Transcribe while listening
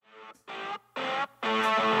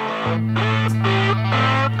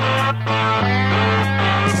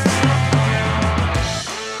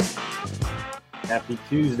Happy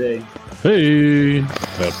Tuesday. Hey,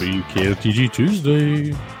 happy KOTG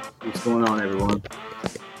Tuesday. What's going on, everyone?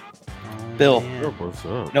 Bill. What's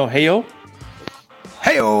up? No, heyo.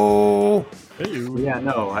 Heyo! Hey. Yeah,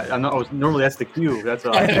 no, I know. Normally that's the cue. That's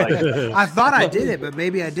all. Like, I thought I did it, but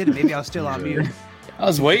maybe I didn't. Maybe I was still on mute. I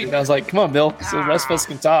was waiting. I was like, come on, Bill, so the rest of us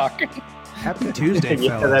can talk. Happy Tuesday,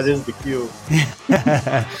 yeah, fellas. that is the cue.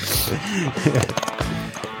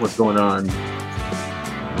 What's going on?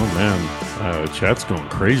 Oh man, chat's going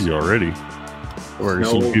crazy already. Or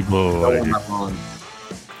some people like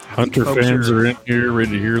Hunter fans are in here,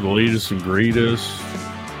 ready to hear the latest and greatest.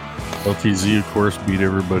 LTZ, of course, beat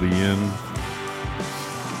everybody in.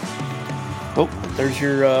 Oh, there's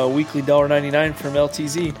your weekly $1.99 from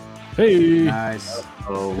LTZ. Hey, Nice.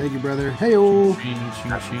 Oh, Thank you, brother. Heyo!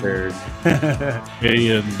 not prepared.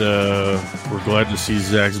 hey, and we're glad to see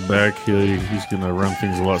Zach's back. He's going to run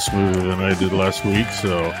things a lot smoother than I did last week.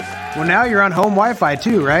 So, Well, now you're on home Wi-Fi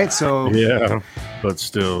too, right? So yeah, but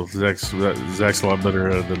still, Zach's a lot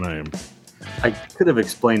better than I am. I could have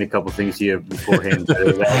explained a couple things to you beforehand, but that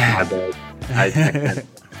was my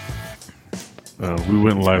bad. We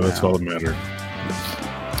went live. That's all that mattered.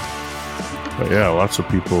 But yeah, lots of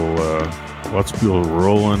people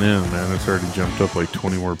rolling in, man. It's already jumped up like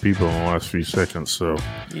 20 more people in the last few seconds. So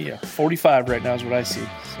Yeah, 45 right now is what I see.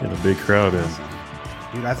 So, get a big crowd in.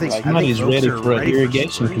 dude, I think Somebody's folks ready are for an ready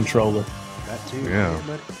irrigation spring. controller. That too. Yeah.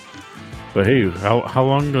 But But hey, how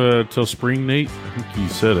long till spring, Nate? I think you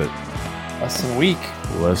said it. less than a week.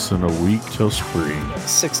 Less than a week till spring.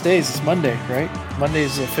 6 days. It's Monday, right? Monday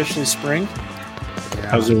is officially spring.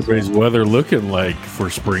 yeah. How's everybody's weather looking like for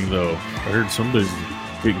spring, though? I heard somebody's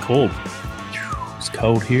getting cold. It's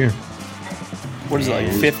cold here. What is it,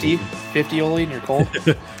 like 50? 50 only and you're cold?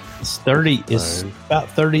 It's 30. It's about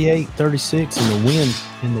 38, 36, and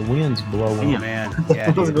the wind's blowing. Oh man,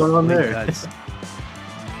 yeah. What's dude. going on there? That's-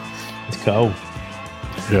 It's cold.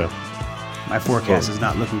 Yeah. My forecast is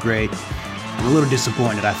not looking great. I'm a little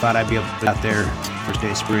disappointed. I thought I'd be able to be out there first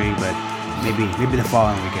day of spring, but maybe the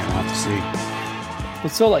following weekend. We'll have to see.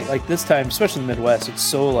 It's so like this time, especially in the Midwest, it's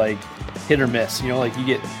so like hit or miss. You know, like you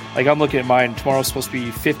get like I'm looking at mine. Tomorrow's supposed to be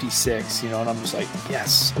 56. You know, and I'm just like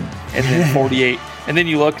yes, and then 48, and then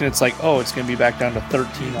you look and it's like oh, it's gonna be back down to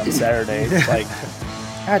 13 on Saturday. It's like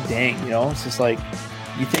god dang, you know, it's just like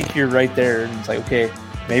you think you're right there, and it's like okay,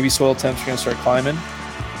 maybe soil temps are gonna start climbing.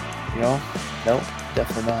 You know, nope,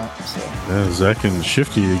 definitely not. So Yeah, Zach and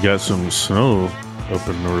Shifty, you got some snow up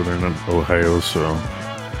in northern Ohio, so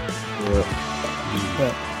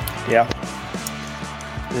but yeah,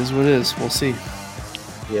 it is what it is. We'll see.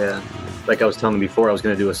 Yeah, like I was telling you before, I was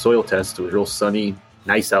going to do a soil test. It was real sunny,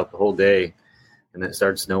 nice out the whole day, and then it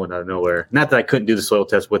started snowing out of nowhere. Not that I couldn't do the soil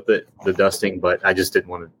test with the dusting, but I just didn't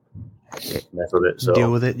want to mess with it. So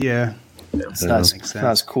Deal with it. Yeah. It's Yeah. not, Makes it's sense.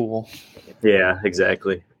 not as cool. yeah,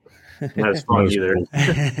 exactly. Not as fun either.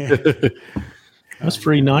 That's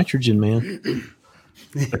free nitrogen, man.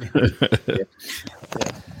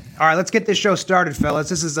 All right, let's get this show started, fellas.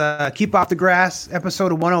 This is Keep Off the Grass,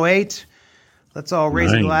 episode of 108. Let's all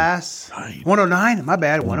raise a Nine. glass. Nine. 109? My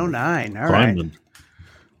bad, 109. All right. climbing.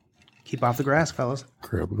 Keep off the grass, fellas.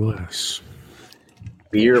 Grab a glass.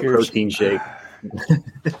 Beer, Cheers. protein shake.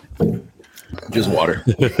 Just water.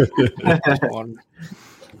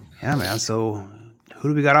 Yeah, man. So who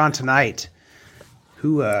do we got on tonight?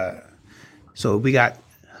 So we got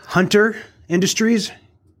Hunter Industries,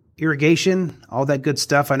 irrigation, all that good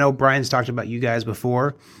stuff. I know Brian's talked about you guys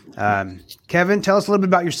before. Kevin, tell us a little bit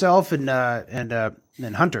about yourself and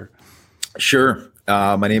Hunter. Sure.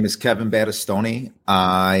 My name is Kevin Battistoni.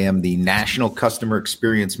 I am the National Customer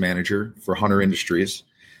Experience Manager for Hunter Industries.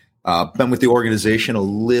 Been with the organization a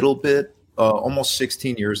little bit, almost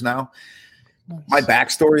 16 years now. My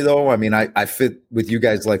backstory, though, I mean, I fit with you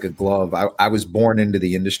guys like a glove. I was born into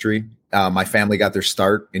the industry. My family got their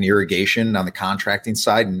start in irrigation on the contracting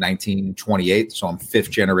side in 1928. So I'm fifth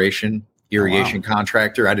generation irrigation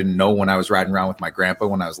contractor. I didn't know when I was riding around with my grandpa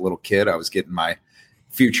when I was a little kid. I was getting my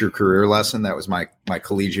future career lesson. That was my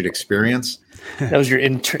collegiate experience. That was your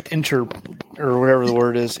inter or whatever the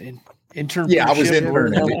word is. Internship. Yeah, I was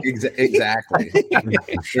interning. Exactly.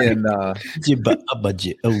 And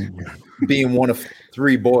budget. Oh, being one of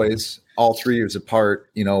three boys, all 3 years apart,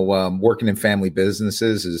 working in family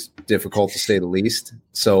businesses is difficult to say the least.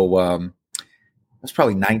 So I was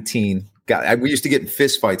probably 19. We used to get in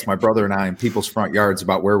fist fights, my brother and I, in people's front yards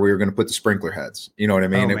about where we were going to put the sprinkler heads. You know what I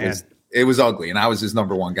mean? Oh, It was ugly, and I was his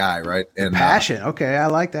number one guy, right? And Passion. Okay, I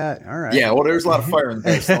like that. All right. yeah, well, there was a lot of fire in the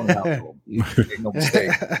Battistoni household. Make no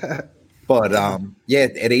mistake. But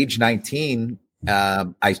at age 19,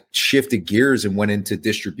 I shifted gears and went into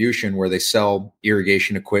distribution where they sell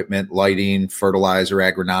irrigation equipment, lighting, fertilizer,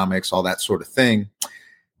 agronomics, all that sort of thing.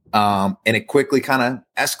 And it quickly kind of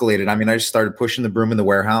escalated. I mean, I just started pushing the broom in the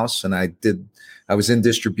warehouse, and I was in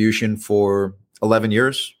distribution for 11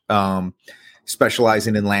 years,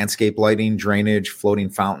 specializing in landscape lighting, drainage, floating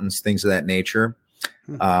fountains, things of that nature.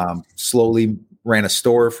 Slowly ran a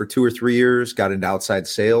store for 2 or 3 years, got into outside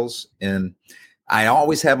sales. And I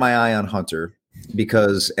always had my eye on Hunter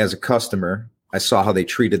because as a customer, I saw how they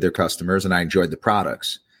treated their customers and I enjoyed the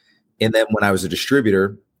products. And then when I was a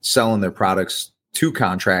distributor selling their products to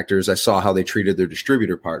contractors, I saw how they treated their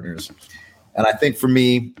distributor partners. And I think for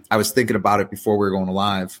me, I was thinking about it before we were going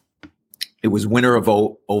live. It was winter of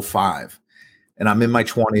 05. And I'm in my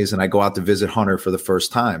 20s and I go out to visit Hunter for the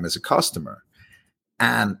first time as a customer.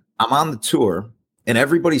 And I'm on the tour and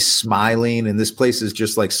everybody's smiling and this place is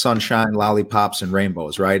just like sunshine, lollipops, and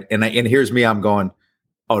rainbows, right? And here's me, I'm going,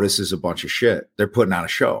 oh, this is a bunch of shit. They're putting on a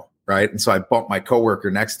show, right? And so I bumped my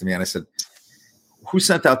coworker next to me and I said, who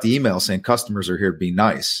sent out the email saying customers are here to be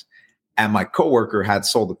nice? And my coworker had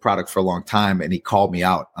sold the product for a long time and he called me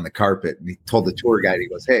out on the carpet and he told the tour guide, he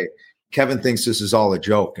goes, hey, Kevin thinks this is all a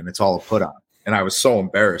joke and it's all a put on. And I was so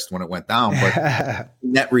embarrassed when it went down. But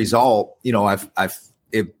net result, you know,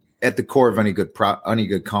 at the core of any good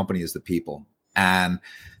company is the people. And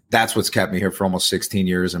that's what's kept me here for almost 16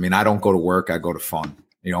 years. I mean, I don't go to work. I go to fun.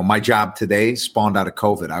 You know, my job today spawned out of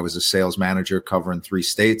COVID. I was a sales manager covering 3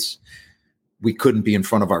 states. We couldn't be in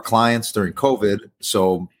front of our clients during COVID.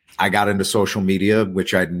 So I got into social media,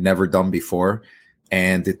 which I'd never done before.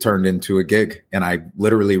 And it turned into a gig. And I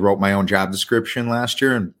literally wrote my own job description last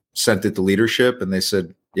year and sent it to leadership. And they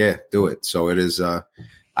said, yeah, do it. So it is,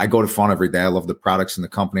 I go to fun every day. I love the products and the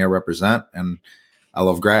company I represent, and I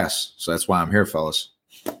love grass. So that's why I'm here, fellas.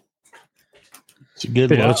 It's a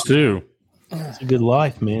good life. Us too. It's a good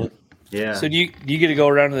life, man. Yeah. So do you get to go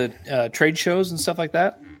around to the trade shows and stuff like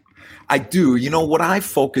that? I do. You know, what I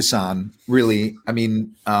focus on really, I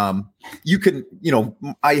mean, you can, you know,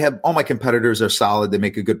 I have all my competitors are solid. They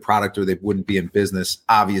make a good product or they wouldn't be in business.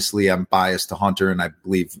 Obviously, I'm biased to Hunter and I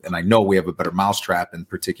believe, and I know we have a better mousetrap in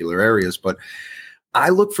particular areas, but I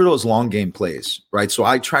look for those long game plays, right? So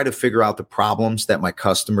I try to figure out the problems that my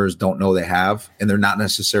customers don't know they have, and they're not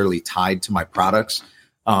necessarily tied to my products.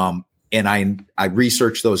 And I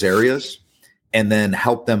research those areas and then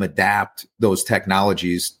help them adapt those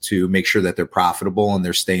technologies to make sure that they're profitable and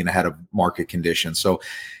they're staying ahead of market conditions. So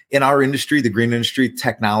in our industry, the green industry,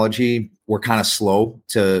 technology, we're kind of slow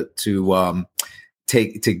to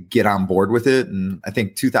get on board with it. And I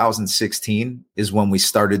think 2016 is when we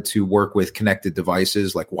started to work with connected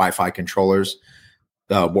devices like Wi-Fi controllers,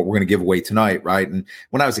 what we're going to give away tonight, right? And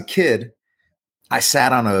when I was a kid, I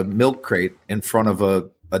sat on a milk crate in front of a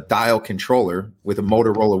dial controller with a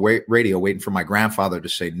Motorola radio waiting for my grandfather to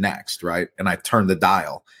say next, right? And I turned the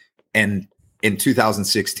dial. And in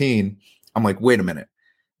 2016, I'm like, wait a minute.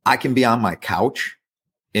 I can be on my couch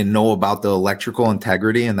and know about the electrical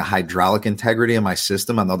integrity and the hydraulic integrity of my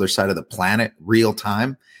system on the other side of the planet real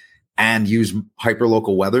time and use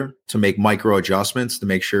hyperlocal weather to make micro adjustments to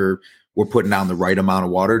make sure we're putting down the right amount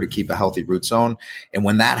of water to keep a healthy root zone. And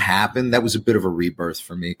when that happened, that was a bit of a rebirth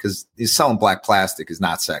for me because selling black plastic is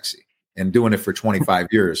not sexy and doing it for 25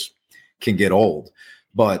 years can get old.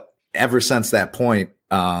 But ever since that point,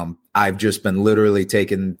 I've just been literally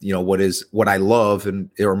taking, you know, what I love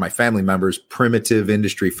or my family members, primitive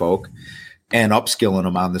industry folk, and upskilling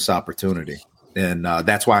them on this opportunity. And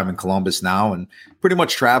that's why I'm in Columbus now and pretty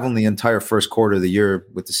much traveling the entire first quarter of the year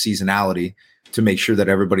with the seasonality to make sure that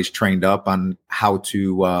everybody's trained up on how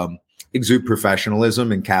to exude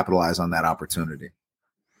professionalism and capitalize on that opportunity.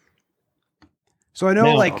 So I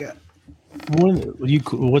know,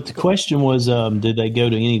 what the question was, did they go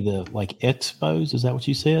to any of the like expos? Is that what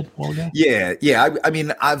you said a while ago? Yeah. I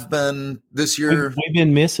mean, I've been this year. We've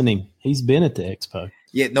been missing him. He's been at the expo.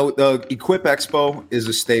 Yeah, no, the Equip Expo is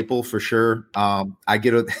a staple for sure. I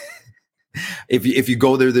get a. If you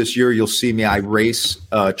go there this year, you'll see me. I race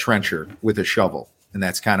a trencher with a shovel, and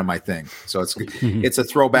that's kind of my thing. So it's a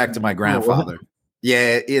throwback to my grandfather.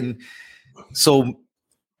 So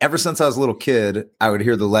ever since I was a little kid, I would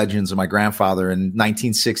hear the legends of my grandfather. In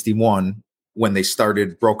 1961, when they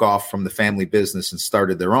broke off from the family business and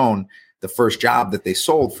started their own, the first job that they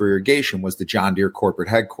sold for irrigation was the John Deere corporate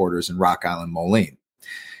headquarters in Rock Island, Moline.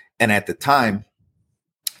 And at the time,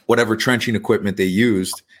 whatever trenching equipment they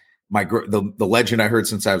used, the legend I heard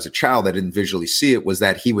since I was a child, I didn't visually see it, was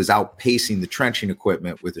that he was outpacing the trenching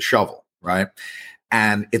equipment with a shovel, right?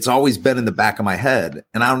 And it's always been in the back of my head.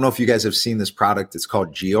 And I don't know if you guys have seen this product. It's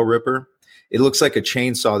called Geo Ripper. It looks like a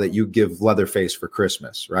chainsaw that you give Leatherface for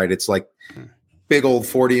Christmas, right? It's like big old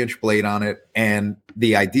 40-inch blade on it. And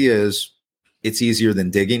the idea is it's easier than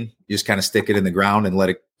digging. You just kind of stick it in the ground and let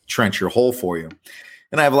it trench your hole for you.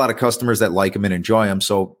 And I have a lot of customers that like them and enjoy them.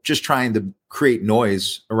 So just trying to create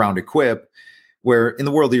noise around Equip, where in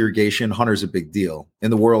the world of irrigation, Hunter's a big deal. In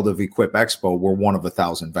the world of Equip Expo, we're one of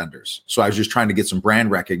 1,000 vendors. So I was just trying to get some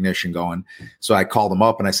brand recognition going. So I called them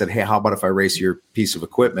up and I said, hey, how about if I race your piece of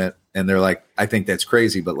equipment? And they're like, I think that's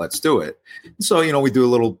crazy, but let's do it. And so, we do a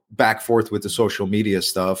little back forth with the social media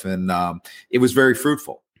stuff. And it was very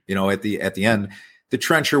fruitful. At the end, the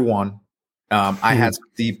trencher won. I had some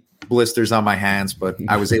deep blisters on my hands, but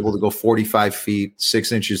I was able to go 45 feet,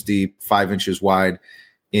 6 inches deep, 5 inches wide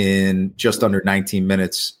in just under 19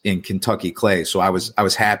 minutes in Kentucky clay. So I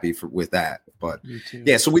was happy with that. But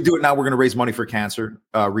yeah, so we do it now. We're going to raise money for cancer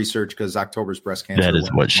research because October's breast cancer. That is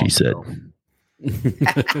what she said.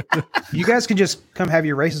 You guys can just come have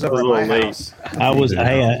your races over at my house.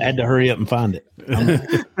 I had to hurry up and find it.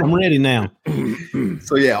 I'm ready now.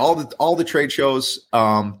 So yeah, all the trade shows,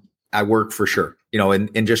 I work for sure,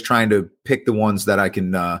 and just trying to pick the ones that I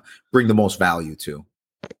can bring the most value to.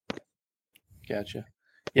 Gotcha.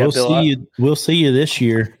 Yeah, we'll see you this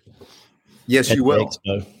year. Yes, you will.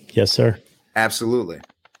 Expo. Yes, sir. Absolutely.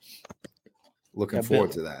 Looking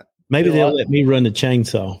forward to that. Maybe they'll let me run the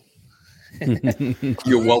chainsaw.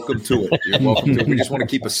 You're welcome to it. You're welcome to it. We just want to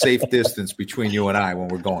keep a safe distance between you and I when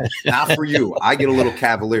we're going. Not for you. I get a little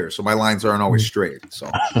cavalier, so my lines aren't always straight. So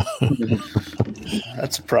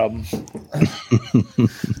that's a problem.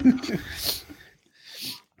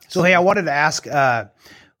 So hey, I wanted to ask.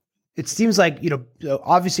 It seems like,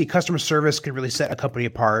 obviously customer service can really set a company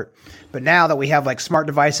apart. But now that we have like smart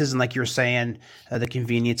devices and like you're saying, the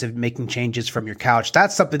convenience of making changes from your couch,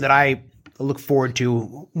 that's something that I look forward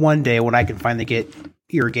to one day when I can finally get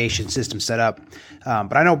irrigation system set up.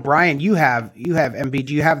 But I know, Brian, you have MB.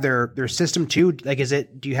 Do you have their system too? Like,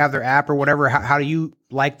 do you have their app or whatever? How do you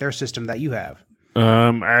like their system that you have?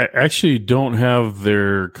 I actually don't have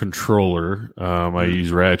their controller. I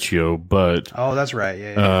use Ratio, but that's right.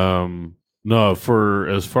 Yeah. No, for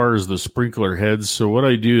as far as the sprinkler heads. So what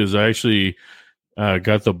I do is I actually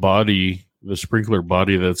got the sprinkler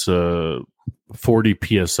body that's 40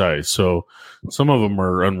 PSI. So some of them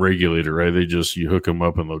are unregulated, right? You hook them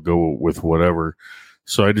up and they'll go with whatever.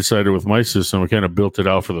 So I decided with my system, I kind of built it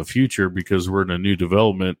out for the future because we're in a new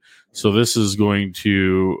development. So this is going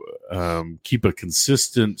to keep a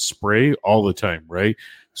consistent spray all the time, right?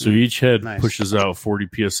 So each head pushes out 40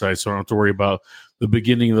 PSI. So I don't have to worry about the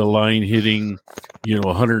beginning of the line hitting,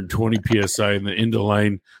 120 PSI and the end of the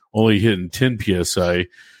line only hitting 10 PSI.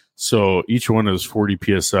 So each one is 40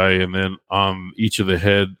 PSI. And then on each of the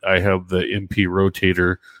head, I have the MP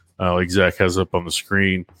rotator, like Zach has up on the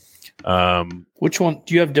screen. Which one?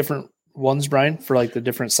 Do you have different ones, Brian, for like the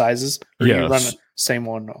different sizes? Or do you run the same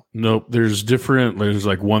one? No. Nope. There's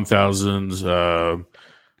like 1,000s.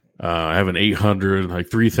 I have an 800,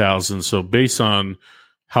 like 3,000. So based on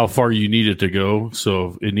how far you need it to go. So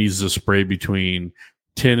if it needs to spray between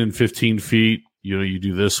 10 and 15 feet, you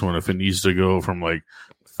do this one. If it needs to go from like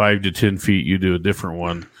 5 to 10 feet, you do a different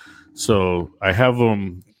one. So I have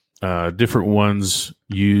them, different ones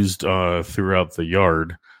used throughout the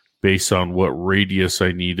yard based on what radius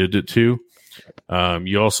I needed it to.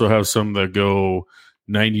 You also have some that go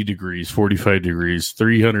 90 degrees, 45 degrees,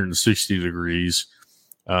 360 degrees.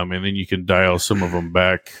 And then you can dial some of them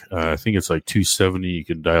back. I think it's like 270. You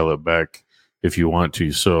can dial it back if you want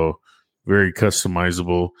to. So very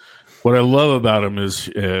customizable. What I love about them is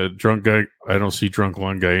drunk guy. I don't see drunk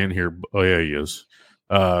long guy in here. Oh yeah, he is.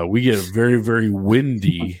 We get a very, very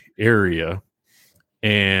windy area.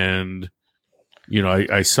 And,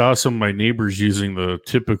 I saw some of my neighbors using the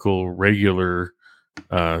typical regular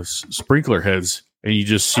sprinkler heads, and you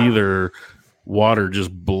just see their water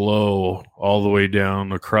just blow all the way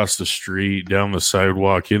down across the street, down the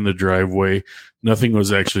sidewalk, in the driveway. Nothing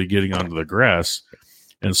was actually getting onto the grass.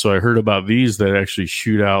 And so I heard about these that actually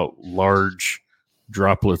shoot out large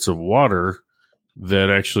droplets of water that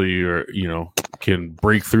actually are, can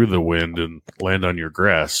break through the wind and land on your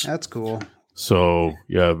grass. That's cool. So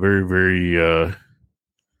yeah, very, very,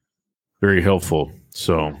 very helpful.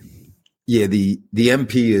 So yeah, the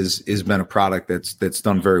MP has been a product that's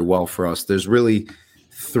done very well for us. There's really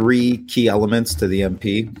 3 key elements to the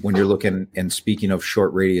MP when you're looking and speaking of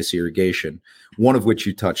short radius irrigation, one of which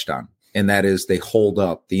you touched on, and that is they hold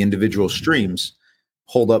up. The individual streams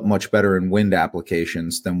hold up much better in wind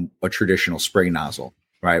applications than a traditional spray nozzle,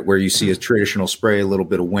 right? Where you see a traditional spray, a little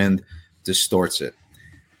bit of wind distorts it.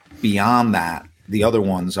 beyond that, the other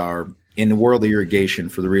ones are in the world of irrigation.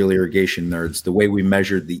 For the real irrigation nerds, the way we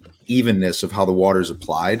measure the evenness of how the water is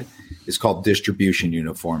applied is called distribution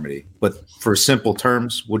uniformity. But for simple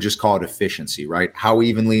terms, we'll just call it efficiency, right? How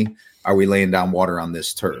evenly are we laying down water on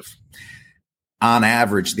this turf? On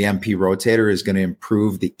average, the MP rotator is going to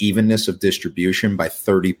improve the evenness of distribution by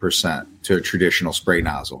 30% to a traditional spray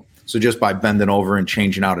nozzle. So just by bending over and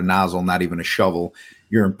changing out a nozzle, not even a shovel,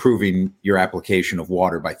 you're improving your application of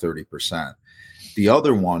water by 30%. The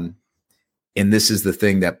other one, and this is the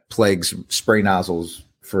thing that plagues spray nozzles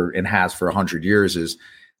has for 100 years, is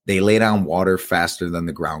they lay down water faster than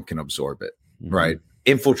the ground can absorb it, right?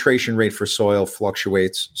 Infiltration rate for soil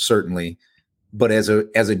fluctuates, certainly. But as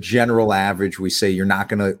a general average, we say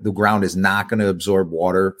the ground is not going to absorb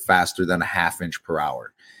water faster than a 1/2 inch per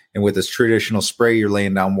hour. And with this traditional spray, you're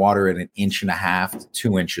laying down water at 1.5 inches to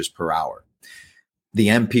 2 inches per hour. The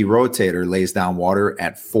MP rotator lays down water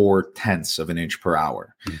at 0.4 of an inch per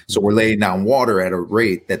hour. So we're laying down water at a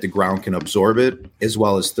rate that the ground can absorb it, as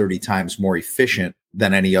well as 30 times more efficient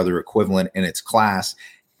than any other equivalent in its class.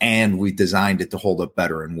 And we designed it to hold up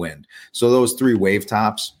better in wind. So those 3 wave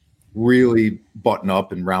tops really button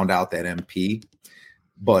up and round out that MP,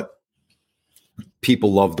 but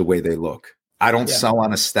people love the way they look. I don't sell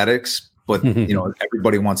on aesthetics, but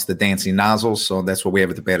everybody wants the dancing nozzles, so that's what we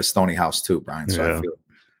have at the Battistoni house too, Brian. So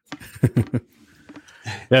I feel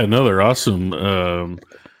another awesome. Again,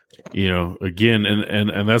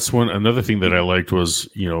 and that's another thing that I liked was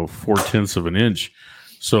 0.4 of an inch.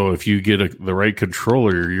 So if you get the right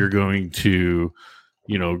controller, you're going to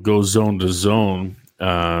go zone to zone.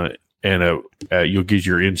 And you'll get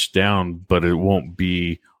your inch down, but it won't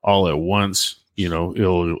be all at once.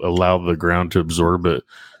 It'll allow the ground to absorb it,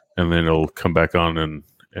 and then it'll come back on and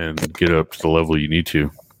get up to the level you need to.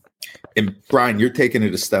 And Brian, you're taking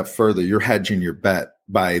it a step further. You're hedging your bet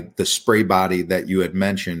by the spray body that you had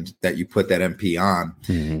mentioned that you put that MP on.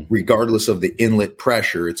 Regardless of the inlet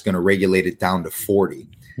pressure, it's going to regulate it down to 40.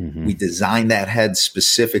 We designed that head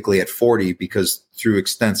specifically at 40 because through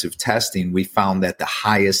extensive testing, we found that the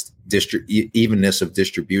highest evenness of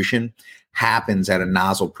distribution happens at a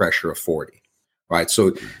nozzle pressure of 40, right?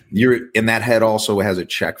 So that head also has a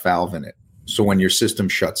check valve in it. So when your system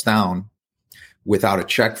shuts down without a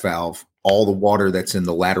check valve, all the water that's in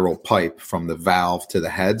the lateral pipe from the valve to the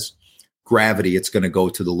heads, gravity, it's going to go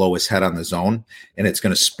to the lowest head on the zone and it's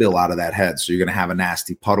going to spill out of that head. So you're going to have a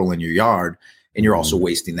nasty puddle in your yard. And you're also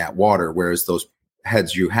wasting that water, whereas those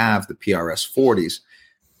heads you have, the PRS 40s,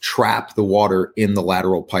 trap the water in the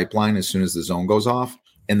lateral pipeline as soon as the zone goes off,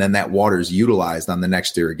 and then that water is utilized on the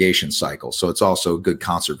next irrigation cycle. So it's also a good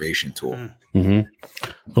conservation tool. The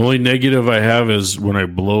only negative I have is when I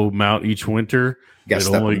blow them out each winter, it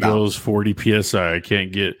only goes 40 PSI. I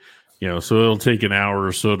can't get, so it'll take an hour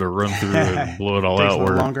or so to run through and blow it all out.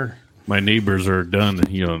 Where longer. My neighbors are done,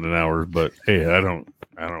 in an hour, but hey, I don't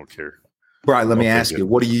care. Brian, let me ask you,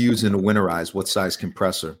 what do you use in a winterize? What size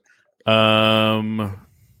compressor? I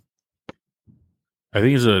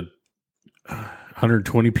think it's a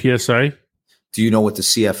 120 PSI. Do you know what the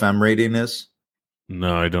CFM rating is?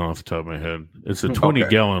 No, I don't off the top of my head. It's a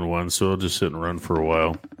 20-gallon one, so it'll just sit and run for a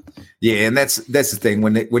while. Yeah, and that's the thing.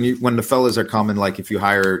 When the fellas are coming, like if you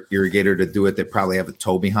hire an irrigator to do it, they probably have a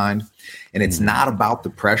tow behind. And it's not about the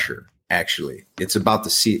pressure, actually. It's about the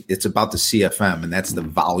CFM, and that's the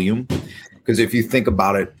volume. Because if you think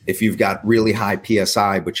about it, if you've got really high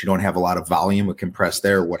PSI, but you don't have a lot of volume of compressed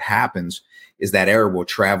air, what happens is that air will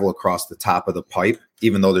travel across the top of the pipe,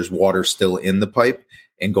 even though there's water still in the pipe,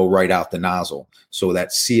 and go right out the nozzle. So that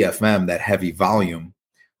CFM, that heavy volume,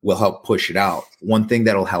 will help push it out. One thing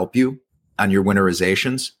that'll help you on your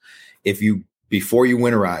winterizations, before you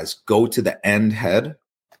winterize, go to the end head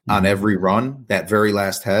on every run, that very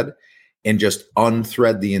last head, and just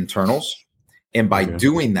unthread the internals. And by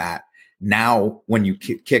doing that, now, when you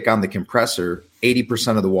kick on the compressor,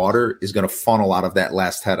 80% of the water is going to funnel out of that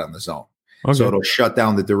last head on the zone. Okay. So it'll shut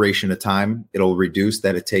down the duration of time. It'll reduce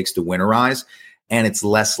that it takes to winterize, and it's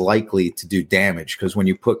less likely to do damage because when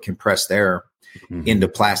you put compressed air into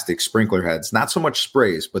plastic sprinkler heads, not so much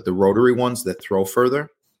sprays, but the rotary ones that throw further,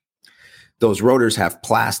 those rotors have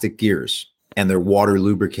plastic gears and they're water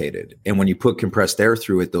lubricated. And when you put compressed air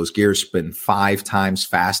through it, those gears spin 5 times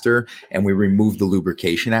faster, and we remove the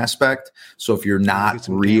lubrication aspect. So if you're not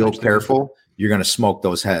real careful, you're going to smoke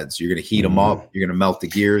those heads. You're going to heat them up. You're going to melt the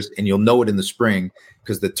gears, and you'll know it in the spring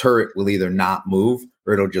because the turret will either not move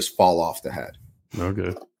or it'll just fall off the head.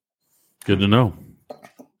 Okay. Good to know.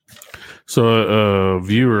 So a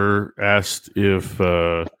viewer asked if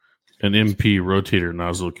an MP rotator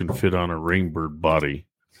nozzle can fit on a Rainbird body.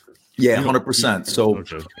 Yeah, 100%. So,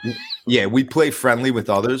 yeah, we play friendly with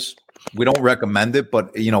others. We don't recommend it,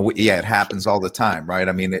 but, it happens all the time, right?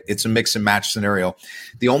 I mean, it's a mix and match scenario.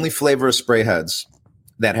 The only flavor of spray heads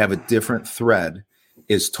that have a different thread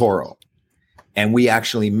is Toro. And we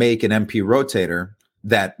actually make an MP rotator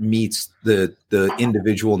that meets the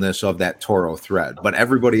individualness of that Toro thread. But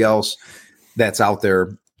everybody else that's out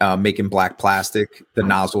there making black plastic, the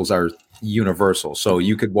nozzles are universal. So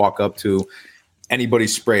you could walk up to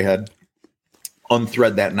anybody's spray head,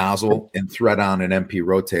 unthread that nozzle, and thread on an MP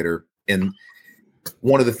rotator. And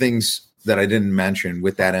one of the things that I didn't mention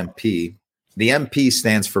with that MP, the MP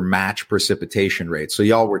stands for match precipitation rate. So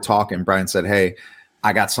y'all were talking, Brian said, hey,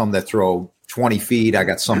 I got some that throw 20 feet. I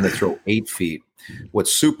got some that throw 8 feet.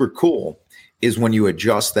 What's super cool is when you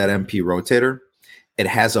adjust that MP rotator, it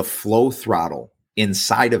has a flow throttle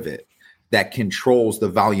inside of it that controls the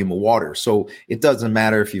volume of water. So it doesn't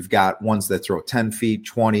matter if you've got ones that throw 10 feet,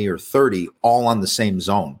 20 or 30, all on the same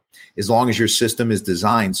zone. As long as your system is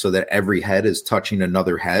designed so that every head is touching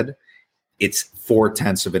another head, it's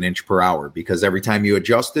 0.4 of an inch per hour, because every time you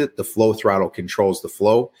adjust it, the flow throttle controls the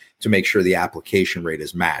flow to make sure the application rate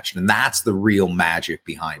is matched. And that's the real magic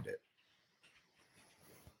behind it.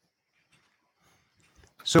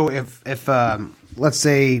 So if let's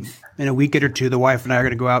say in a weekend or two, the wife and I are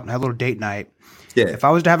going to go out and have a little date night. Yeah. If I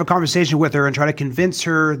was to have a conversation with her and try to convince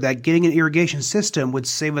her that getting an irrigation system would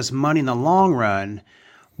save us money in the long run,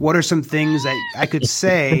 what are some things that I could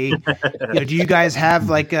say? Do you guys have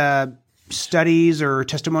like studies or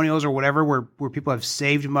testimonials or whatever where people have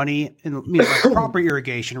saved money in like proper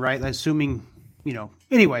irrigation, right? Assuming,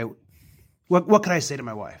 anyway. What can I say to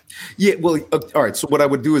my wife? Yeah, well, all right. So what I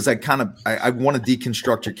would do is I want to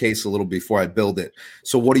deconstruct your case a little before I build it.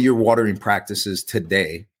 So what are your watering practices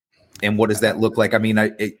today? And what does that look like? I mean,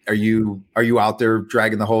 are you out there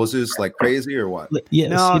dragging the hoses like crazy or what? Yeah.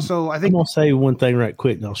 No, so I think I'm going to say one thing right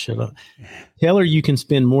quick and I'll shut up. Tell her you can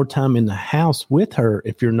spend more time in the house with her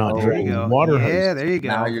if you're not dragging water hose. Yeah, there you go.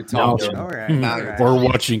 Now you're talking. All right. Or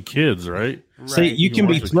watching kids, right? See, you can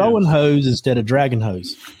be throwing hose instead of dragging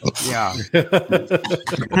hose. Yeah.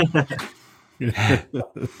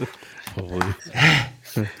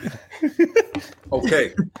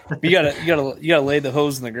 Okay. You gotta lay the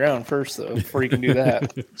hose in the ground first though before you can do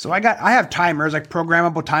that. So I have timers, like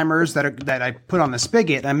programmable timers that I put on the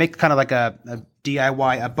spigot, and I make kind of like a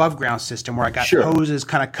DIY above ground system where I got hoses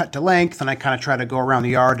kind of cut to length, and I kind of try to go around the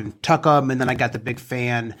yard and tuck them, and then I got the big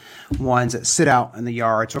fan ones that sit out in the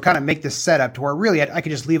yard. So I kind of make this setup to where really I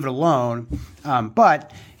could just leave it alone,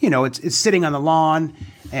 but it's sitting on the lawn.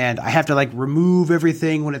 And I have to remove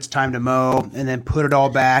everything when it's time to mow and then put it all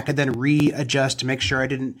back and then readjust to make sure I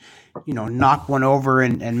didn't, knock one over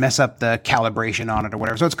and mess up the calibration on it or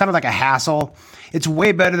whatever. So it's kind of like a hassle. It's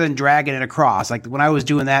way better than dragging it across. Like when I was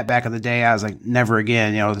doing that back in the day, I was like, never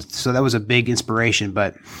again, so that was a big inspiration.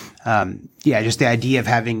 But just the idea of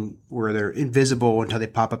having where they're invisible until they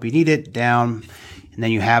pop up, you need it down. And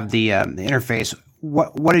then you have the interface.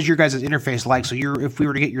 What is your guys' interface like? So if we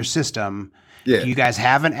were to get your system, do you guys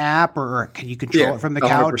have an app or can you control it from the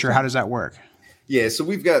couch 100%. Or how does that work? Yeah, so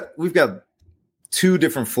we've got two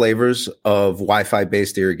different flavors of Wi-Fi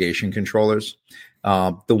based irrigation controllers.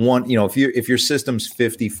 The one, if your system's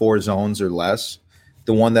 54 zones or less,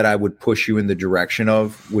 the one that I would push you in the direction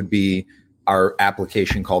of would be our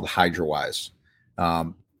application called HydroWise.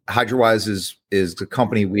 HydroWise is the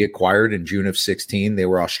company we acquired in June of 2016. They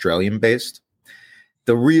were Australian based.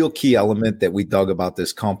 The real key element that we dug about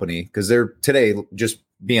this company, because they're today, just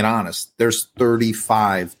being honest, there's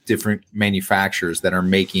 35 different manufacturers that are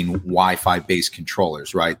making Wi-Fi based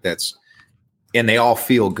controllers, right? And they all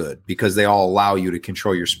feel good because they all allow you to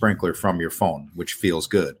control your sprinkler from your phone, which feels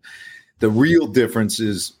good. The real difference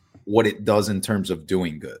is what it does in terms of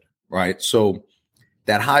doing good, right? So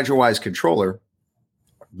that HydroWise controller,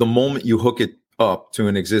 the moment you hook it up to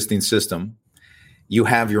an existing system, you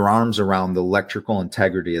have your arms around the electrical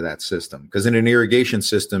integrity of that system. Because in an irrigation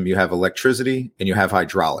system, you have electricity and you have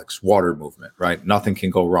hydraulics, water movement, right? Nothing can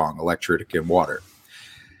go wrong, electric and water.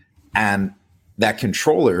 And that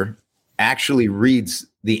controller actually reads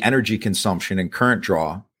the energy consumption and current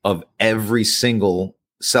draw of every single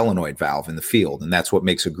solenoid valve in the field. And that's what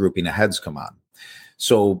makes a grouping of heads come on.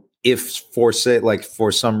 So if for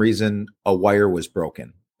some reason a wire was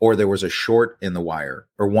broken, or there was a short in the wire,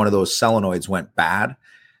 or one of those solenoids went bad,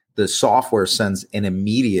 the software sends an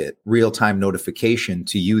immediate real-time notification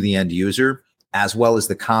to you, the end user, as well as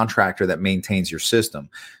the contractor that maintains your system,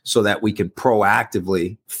 so that we can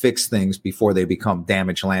proactively fix things before they become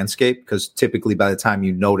damaged landscape. Because typically by the time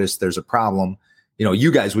you notice there's a problem,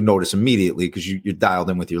 you guys would notice immediately because you're dialed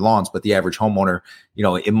in with your lawns, but the average homeowner,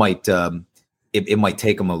 it might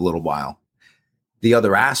take them a little while. The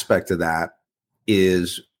other aspect of that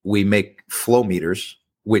is we make flow meters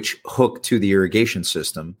which hook to the irrigation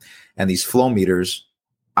system, and these flow meters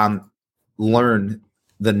learn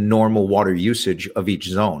the normal water usage of each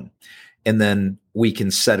zone. And then we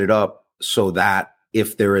can set it up so that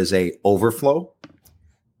if there is a overflow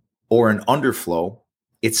or an underflow,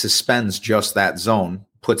 it suspends just that zone,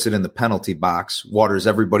 puts it in the penalty box, waters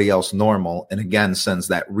everybody else normal, and again sends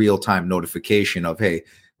that real-time notification of, hey,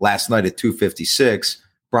 last night at 2:56,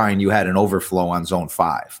 Brian, you had an overflow on zone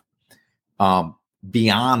 5.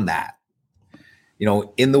 Beyond that,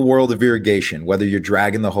 in the world of irrigation, whether you're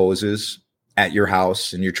dragging the hoses at your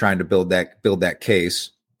house and you're trying to build that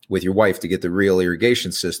case with your wife to get the real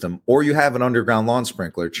irrigation system, or you have an underground lawn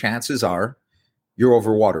sprinkler, chances are you're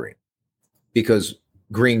overwatering, because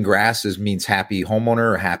green grasses means happy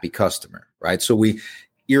homeowner or happy customer, right? So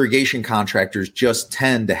irrigation contractors just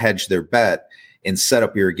tend to hedge their bet and set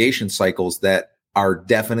up irrigation cycles that are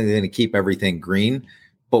definitely going to keep everything green,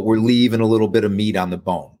 but we're leaving a little bit of meat on the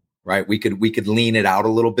bone, right? We could lean it out a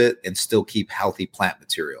little bit and still keep healthy plant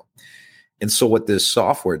material. And so what this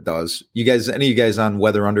software does, any of you guys on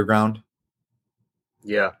Weather Underground?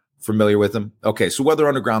 Yeah. Familiar with them? Okay. So Weather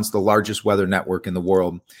Underground's the largest weather network in the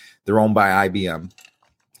world. They're owned by IBM,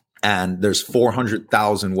 and there's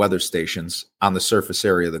 400,000 weather stations on the surface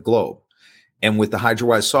area of the globe. And with the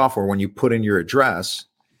HydroWise software, when you put in your address,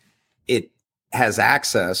 it has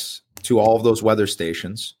access to all of those weather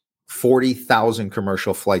stations, 40,000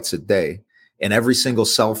 commercial flights a day, and every single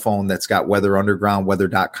cell phone that's got Weather Underground,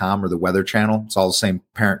 weather.com, or the Weather Channel. It's all the same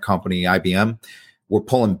parent company, IBM. We're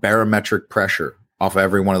pulling barometric pressure off of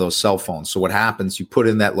every one of those cell phones. So what happens, you put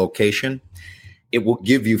in that location, it will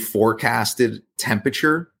give you forecasted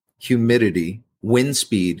temperature, humidity, wind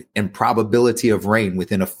speed, and probability of rain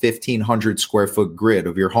within a 1,500 square foot grid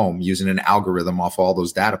of your home using an algorithm off all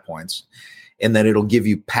those data points. And then it'll give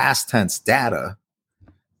you past tense data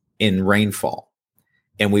in rainfall.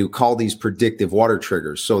 And we call these predictive water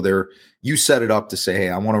triggers. So you set it up to say, hey,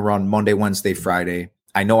 I want to run Monday, Wednesday, Friday.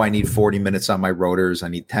 I know I need 40 minutes on my rotors. I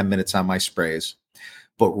need 10 minutes on my sprays.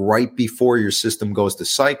 But right before your system goes to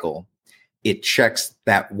cycle, it checks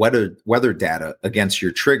that weather data against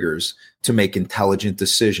your triggers to make intelligent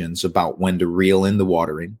decisions about when to reel in the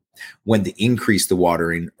watering, when to increase the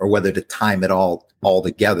watering, or whether to time it all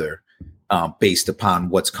together based upon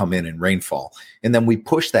what's come in rainfall. And then we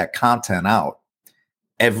push that content out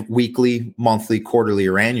every weekly, monthly, quarterly,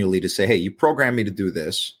 or annually to say, hey, you programmed me to do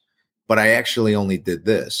this, but I actually only did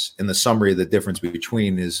this. And the summary of the difference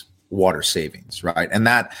between is water savings, right? And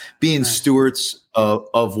that being stewards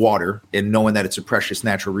of water and knowing that it's a precious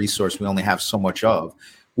natural resource we only have so much of,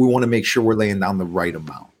 we want to make sure we're laying down the right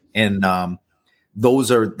amount. And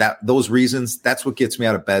those reasons, that's what gets me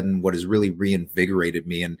out of bed and what has really reinvigorated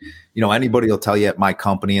me. And, anybody will tell you at my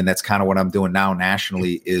company, and that's kind of what I'm doing now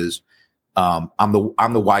nationally, is I'm the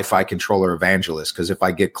Wi-Fi controller evangelist. Because if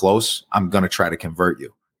I get close, I'm going to try to convert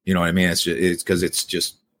you. You know what I mean? It's because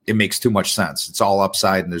it makes too much sense. It's all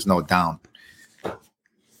upside and there's no down.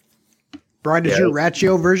 Brian, does your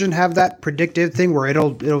Ratio version have that predictive thing where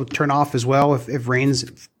it'll turn off as well if rain's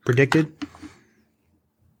predicted?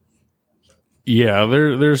 Yeah,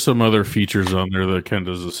 there's some other features on there that kind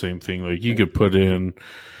of does the same thing. Like you could put in,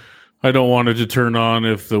 I don't want it to turn on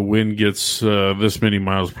if the wind gets this many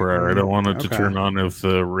miles per hour. I don't want it to turn on if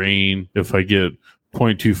I get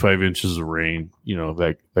 0.25 inches of rain,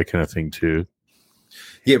 that kind of thing too.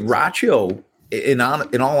 Yeah, Ratio, in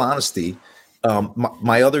all honesty,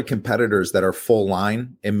 my other competitors that are full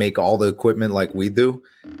line and make all the equipment like we do,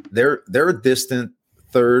 they're a distant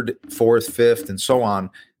third, fourth, fifth, and so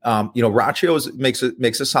on. Ratio makes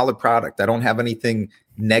a solid product. I don't have anything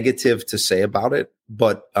negative to say about it,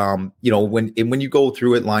 but when you go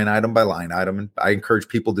through it line item by line item, and I encourage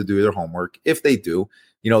people to do their homework. If they do,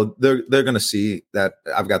 they're going to see that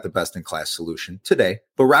I've got the best in class solution today.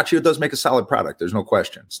 But Ratio does make a solid product. There's no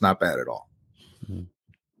question. It's not bad at all.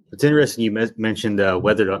 It's interesting you mentioned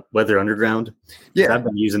Weather Underground. Yeah, I've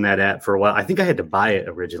been using that app for a while. I think I had to buy it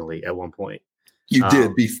originally at one point. You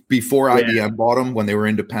did before IBM bought them. When they were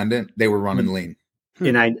independent, they were running lean.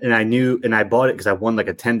 And I bought it because I won like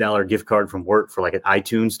a $10 gift card from work for like an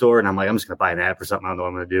iTunes store. And I'm like, I'm just going to buy an app or something. I don't know what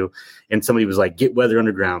I'm going to do. And somebody was like, get Weather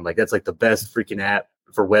Underground. Like that's like the best freaking app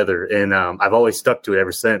for weather. And I've always stuck to it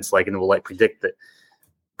ever since. Like, and it will like predict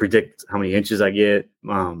how many inches I get.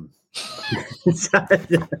 I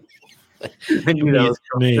knew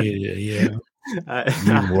that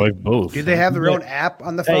was both. Do they have their own app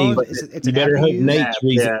on the phone? Hey, you better hope Nate's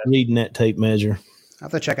reading that tape measure. I'll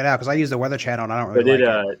have to check it out because I use the Weather Channel and I don't really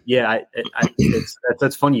like it. Yeah,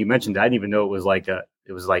 that's funny you mentioned that. I didn't even know it was like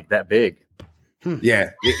that big. Yeah,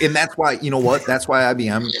 and that's why, you know what? That's why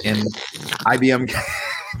IBM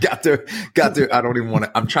got their. I don't even want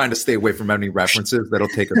to. I'm trying to stay away from any references that'll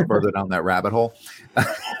take us further down that rabbit hole.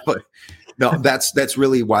 But no, that's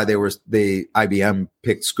really why IBM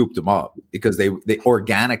scooped them up, because they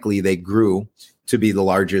organically they grew to be the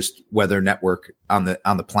largest weather network on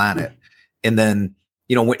the planet. And then,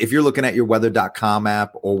 you know, if you're looking at your weather.com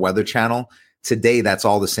app or Weather Channel today, that's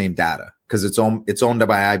all the same data, because it's owned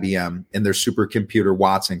by IBM, and their supercomputer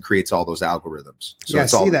Watson creates all those algorithms. So I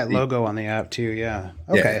see that logo on the app too. Yeah.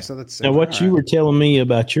 Okay. So that's now what you were telling me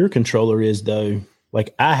about your controller is, though,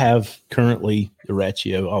 like I have currently the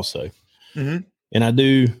Rachio also, and I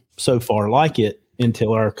do so far like it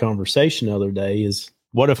until our conversation the other day is,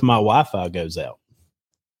 what if my Wi-Fi goes out?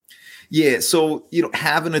 Yeah, so, you know,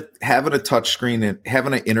 having a touch screen and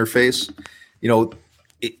having an interface, you know,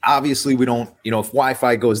 obviously we don't, you know, if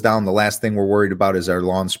Wi-Fi goes down, the last thing we're worried about is our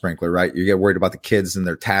lawn sprinkler, right? You get worried about the kids and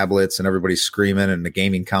their tablets and everybody's screaming and the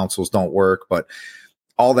gaming consoles don't work. But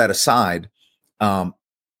all that aside,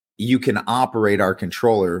 you can operate our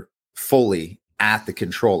controller fully at the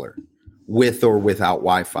controller with or without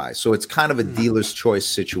Wi-Fi. So it's kind of a dealer's choice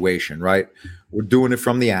situation, right? We're doing it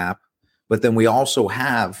from the app, but then we also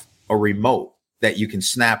have a remote that you can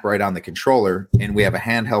snap right on the controller, and we have a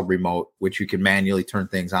handheld remote which you can manually turn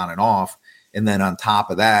things on and off, and then on top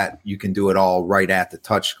of that you can do it all right at the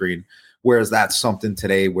touchscreen. Whereas that's something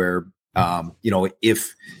today where you know,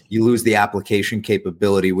 if you lose the application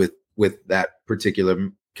capability with that particular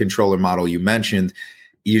controller model you mentioned,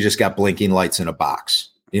 you just got blinking lights in a box.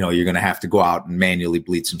 You know, you're going to have to go out and manually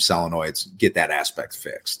bleed some solenoids, get that aspect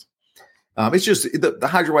fixed. It's just the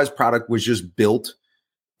HydroWise product was just built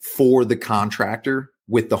for the contractor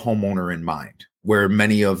with the homeowner in mind, where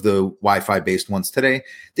many of the Wi-Fi based ones today,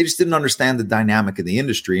 they just didn't understand the dynamic of the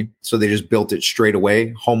industry. So they just built it straight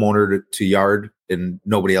away, homeowner to yard, and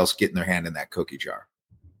nobody else getting their hand in that cookie jar.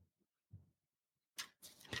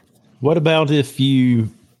 What about if you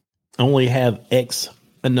only have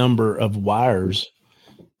a number of wires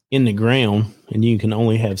in the ground and you can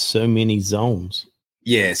only have so many zones?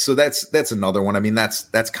 Yeah, so that's another one. I mean, that's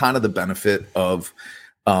kind of the benefit of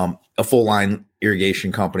a full line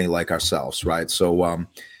irrigation company like ourselves, right? So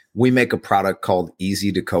we make a product called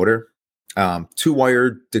Easy Decoder.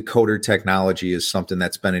 2-wire decoder technology is something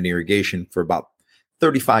that's been in irrigation for about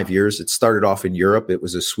 35 years. It started off in Europe. It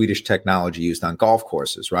was a Swedish technology used on golf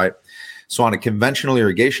courses, right? So on a conventional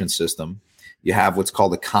irrigation system, you have what's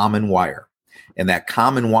called a common wire. And that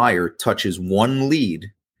common wire touches one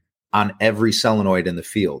lead on every solenoid in the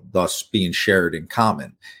field, thus being shared in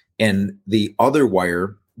common. And the other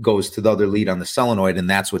wire goes to the other lead on the solenoid, and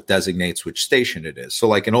that's what designates which station it is. So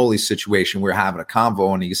like in Oli's situation, we're having a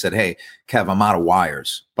convo, and he said, hey, Kev, I'm out of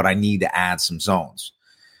wires, but I need to add some zones.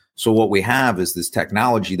 So what we have is this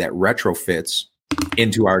technology that retrofits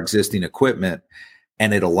into our existing equipment,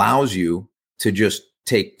 and it allows you to just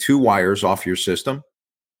take 2 wires off your system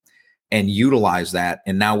and utilize that.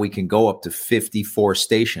 And now we can go up to 54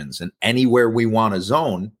 stations, and anywhere we want a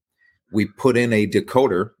zone, we put in a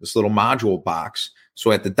decoder, this little module box.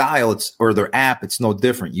 So at the dial, or their app, it's no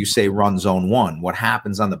different. You say run zone 1. What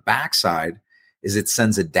happens on the backside is it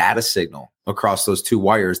sends a data signal across those 2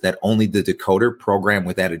 wires that only the decoder program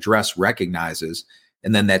with that address recognizes.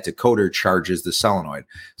 And then that decoder charges the solenoid.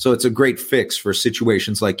 So it's a great fix for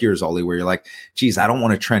situations like yours, Oli, where you're like, geez, I don't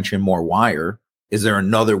want to trench in more wire. Is there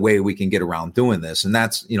another way we can get around doing this? And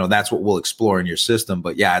that's what we'll explore in your system.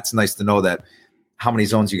 But yeah, it's nice to know that. How many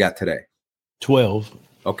zones you got today? 12.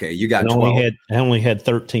 Okay, you got 12. I only had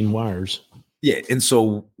 13 wires. Yeah, and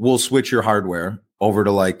so we'll switch your hardware over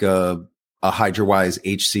to like a HydroWise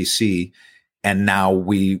HCC, and now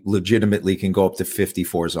we legitimately can go up to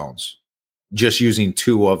 54 zones just using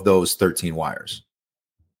 2 of those 13 wires.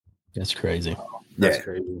 That's crazy. That's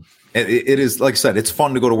crazy. It is, like I said, it's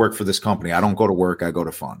fun to go to work for this company. I don't go to work, I go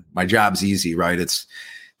to fun. My job's easy, right?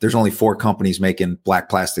 There's only 4 companies making black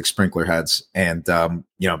plastic sprinkler heads. And,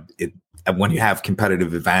 when you have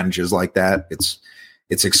competitive advantages like that,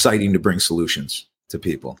 it's exciting to bring solutions to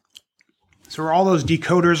people. So are all those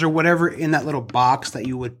decoders or whatever in that little box that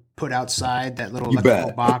you would put outside, that little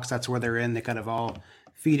electrical box, that's where they're in? They kind of all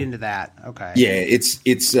feed into that. Okay. Yeah,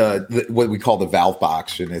 it's what we call the valve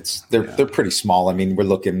box, and they're pretty small. I mean,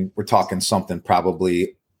 we're talking something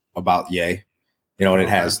probably about yay, and it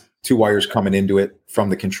has 2 wires coming into it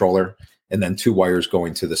from the controller, and then 2 wires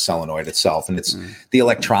going to the solenoid itself. And it's the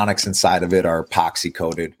electronics inside of it are epoxy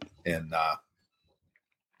coated. And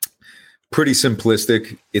pretty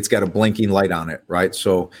simplistic. It's got a blinking light on it, right?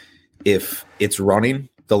 So if it's running,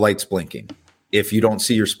 the light's blinking. If you don't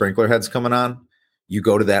see your sprinkler heads coming on, you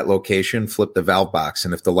go to that location, flip the valve box,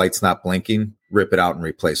 and if the light's not blinking, rip it out and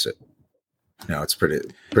replace it. It's pretty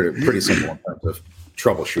simple in terms of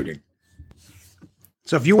troubleshooting.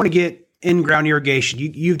 So if you want to get in-ground irrigation,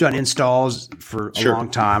 you've done installs for a long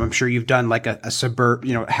time. I'm sure you've done like a suburb,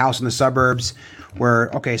 house in the suburbs where,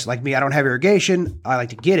 okay, so like me, I don't have irrigation. I like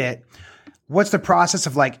to get it. What's the process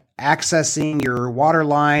of like accessing your water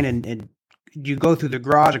line and you go through the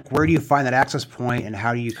garage? Like, where do you find that access point and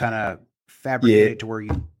how do you kind of fabricate it to where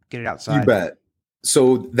you get it outside? You bet.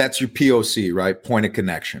 So that's your POC, right? Point of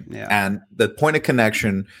connection. Yeah. And the point of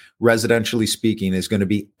connection, residentially speaking, is going to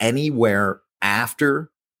be anywhere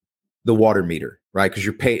after the water meter, right? Because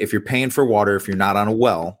if you're paying for water, if you're not on a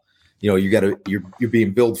well, you're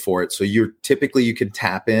being billed for it. So you can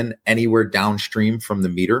tap in anywhere downstream from the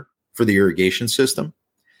meter for the irrigation system.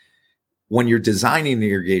 When you're designing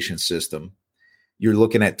the irrigation system, you're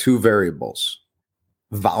looking at two variables: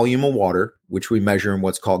 volume of water, which we measure in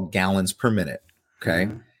what's called gallons per minute. Okay.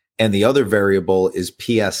 Mm-hmm. And the other variable is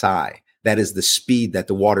PSI. That is the speed that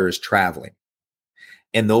the water is traveling.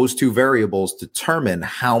 And those two variables determine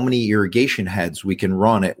how many irrigation heads we can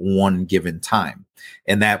run at one given time.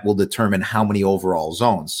 And that will determine how many overall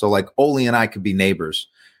zones. So like Oli and I could be neighbors.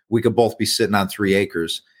 We could both be sitting on 3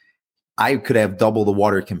 acres. I could have double the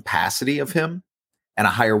water capacity of him and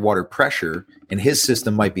a higher water pressure, and his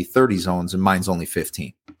system might be 30 zones and mine's only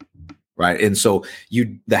 15. Right. And so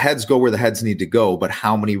the heads go where the heads need to go, but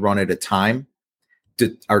how many run at a time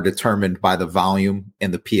are determined by the volume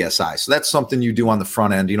and the PSI. So that's something you do on the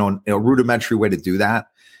front end. A rudimentary way to do that: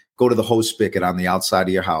 go to the hose spigot on the outside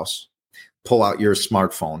of your house, pull out your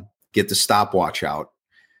smartphone, get the stopwatch out,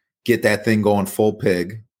 get that thing going full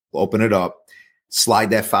pig, open it up,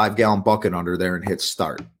 slide that 5-gallon bucket under there and hit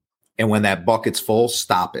start. And when that bucket's full,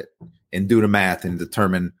 stop it and do the math and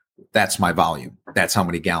determine that's my volume. That's how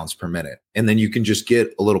many gallons per minute. And then you can just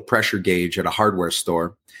get a little pressure gauge at a hardware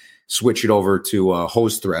store, switch it over to a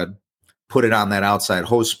hose thread, put it on that outside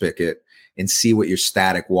hose spigot, and see what your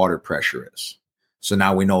static water pressure is. So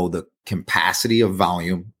now we know the capacity of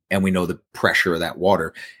volume and we know the pressure of that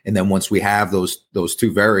water. And then once we have those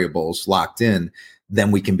two variables locked in,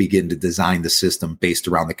 then we can begin to design the system based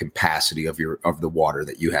around the capacity of the water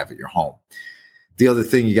that you have at your home. The other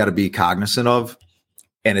thing you got to be cognizant of,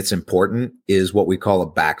 and it's important, is what we call a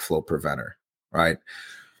backflow preventer, right?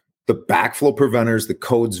 The backflow preventers, the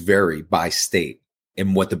codes vary by state.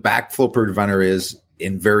 And what the backflow preventer is,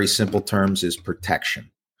 in very simple terms, is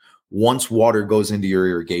protection. Once water goes into your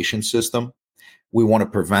irrigation system, we want to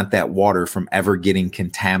prevent that water from ever getting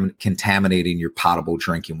contaminating your potable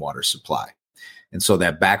drinking water supply. And so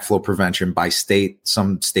that backflow prevention by state,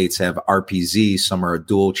 some states have RPZ, some are a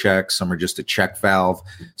dual check, some are just a check valve,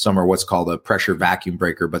 some are what's called a pressure vacuum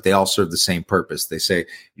breaker, but they all serve the same purpose. They say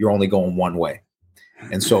you're only going one way.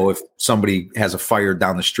 And so if somebody has a fire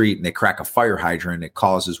down the street and they crack a fire hydrant, it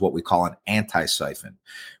causes what we call an anti-siphon,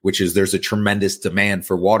 which is there's a tremendous demand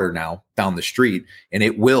for water now down the street, and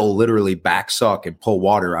it will literally backsuck and pull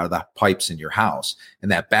water out of the pipes in your house. And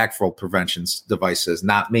that backflow prevention device says,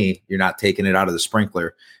 not me, you're not taking it out of the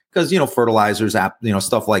sprinkler, because, fertilizers,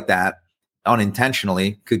 stuff like that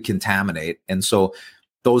unintentionally could contaminate. And so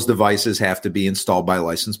those devices have to be installed by a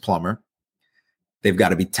licensed plumber. They've got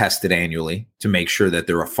to be tested annually to make sure that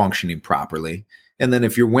they're functioning properly. And then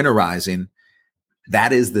if you're winterizing,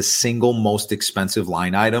 that is the single most expensive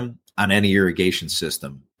line item on any irrigation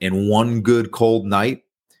system. And one good cold night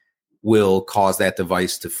will cause that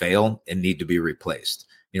device to fail and need to be replaced.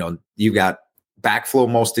 You got backflow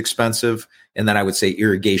most expensive, and then I would say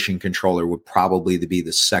irrigation controller would probably be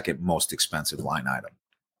the second most expensive line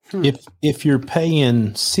item. If you're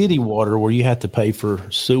paying city water, where you have to pay for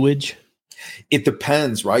sewage, it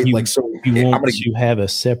depends, right? You have a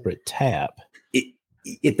separate tap.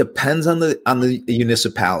 It depends on the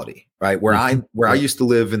municipality, right? Where I used to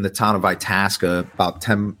live in the town of Itasca, about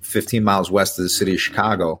 10, 15 miles west of the city of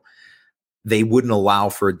Chicago, they wouldn't allow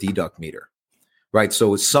for a deduct meter, right?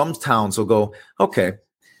 So some towns will go, okay,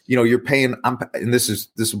 you're paying, and this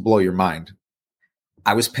will blow your mind.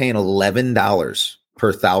 I was paying $11 per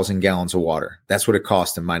 1,000 gallons of water. That's what it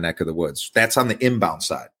cost in my neck of the woods. That's on the inbound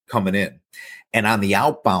side coming in. And on the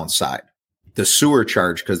outbound side, the sewer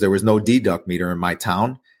charge, because there was no deduct meter in my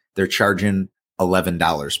town, they're charging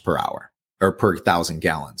 $11 per hour or per 1,000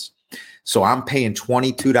 gallons. So I'm paying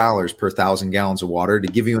 $22 per 1,000 gallons of water. To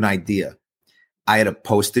give you an idea, I had a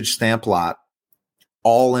postage stamp lot,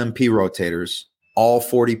 all MP rotators, all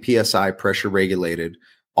 40 PSI pressure regulated,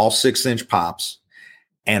 all 6-inch pops.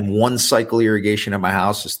 And one cycle irrigation at my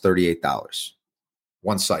house is $38.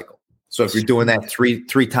 One cycle. So if you're doing that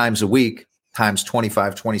three times a week, times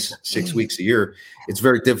 25, 26 weeks a year, it's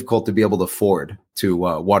very difficult to be able to afford to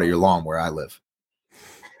water your lawn where I live.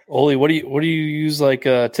 Oli, what do you use like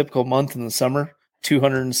a typical month in the summer?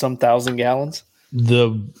 200 and some thousand gallons?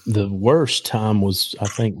 The worst time was, I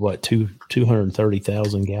think,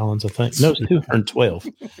 230,000 gallons, I think. No, 212.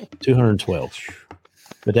 212.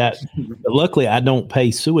 But luckily I don't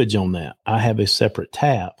pay sewage on that. I have a separate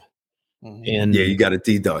tap. And you got to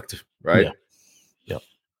deduct, right? Yeah. Yep.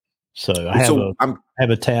 So I have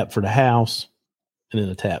a tap for the house and then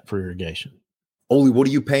a tap for irrigation. Oli, what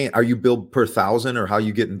are you paying? Are you billed per thousand, or how are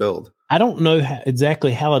you getting billed? I don't know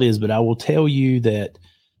exactly how it is, but I will tell you that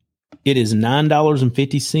it is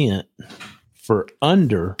 $9.50 for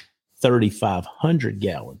under 3,500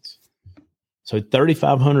 gallons. So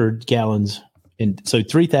 3,500 gallons, and so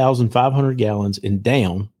 3,500 gallons and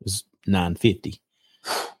down is $9.50.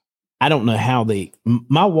 I don't know how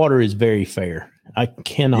my water is very fair. I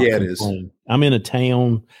cannot complain. I'm in a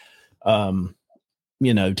town,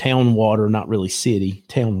 town water, not really city,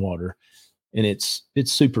 town water. And it's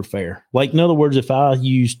super fair. Like, in other words, if I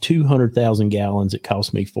use 200,000 gallons, it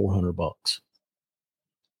costs me $400.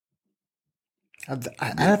 I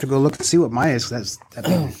have to go look and see what mine is.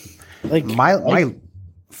 Like my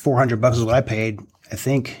 $400 is what I paid. I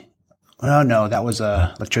think. Oh no, that was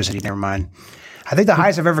electricity. Never mind. I think the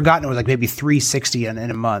highest I've ever gotten was like maybe $360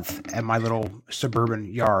 in a month at my little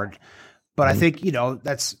suburban yard. But I think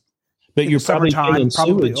that's. But you're probably paying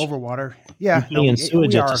probably sewage. overwater. Yeah, paying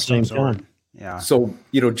sewage at the same time. Yeah. So,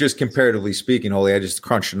 just comparatively speaking, Oli, I just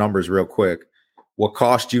crunched the numbers real quick. What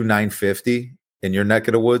cost you $9.50 in your neck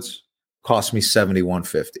of the woods cost me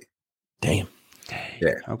 $71.50. Damn.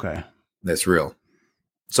 Yeah. Okay. That's real.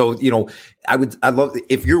 So, I love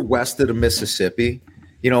if you're west of the Mississippi,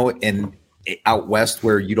 and out west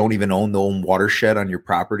where you don't even own the own watershed on your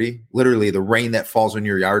property, literally the rain that falls on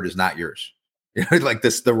your yard is not yours. Like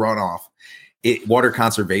this, the runoff. Water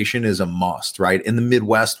conservation is a must, right? In the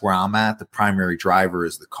Midwest where I'm at, the primary driver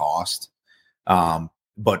is the cost.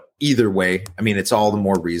 But either way, I mean, it's all the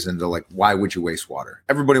more reason to why would you waste water?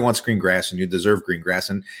 Everybody wants green grass and you deserve green grass.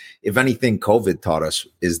 And if anything COVID taught us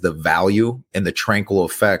is the value and the tranquil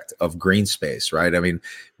effect of green space, right? I mean,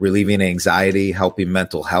 relieving anxiety, helping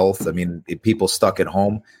mental health. I mean, if people stuck at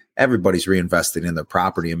home, everybody's reinvesting in their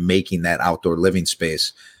property and making that outdoor living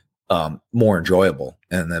space more enjoyable.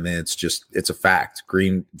 And I mean, it's a fact.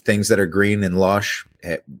 Green things that are green and lush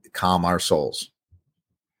calm our souls.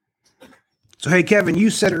 So, hey, Kevin,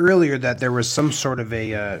 you said earlier that there was some sort of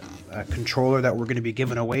a controller that we're going to be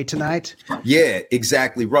giving away tonight. Yeah,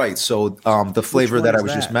 exactly right. So the flavor that I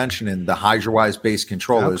was just mentioning, the HydroWise based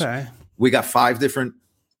controllers, we got 5 different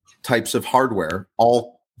types of hardware,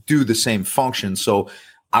 all do the same function. So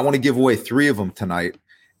I want to give away 3 of them tonight.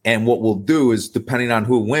 And what we'll do is, depending on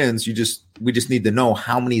who wins, we just need to know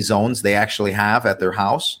how many zones they actually have at their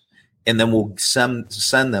house. And then we'll send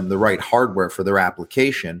them the right hardware for their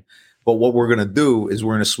application. But what we're going to do is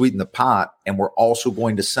we're going to sweeten the pot, and we're also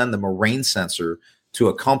going to send them a rain sensor to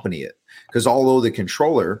accompany it. Because although the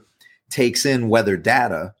controller takes in weather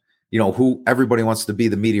data, everybody wants to be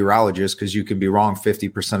the meteorologist because you can be wrong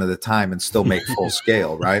 50% of the time and still make full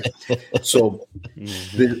scale, right? So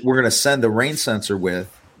we're going to send a rain sensor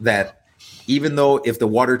with that. Even though if the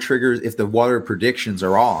water predictions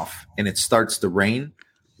are off and it starts to rain,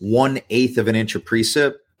 1/8 of an inch of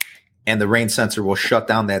precip, and the rain sensor will shut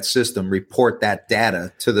down that system, report that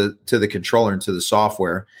data to the controller and to the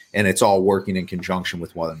software, and it's all working in conjunction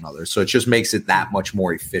with one another. So it just makes it that much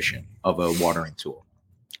more efficient of a watering tool.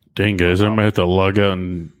 Dang, guys, I might have to log out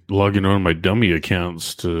and log in on my dummy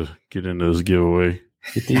accounts to get into this giveaway.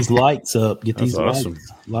 Get these lights up. Get these awesome.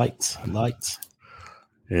 lights.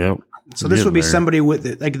 Yep. So this would be somebody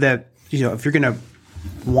with like that. If you're going to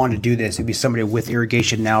want to do this, it'd be somebody with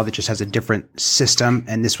irrigation now that just has a different system,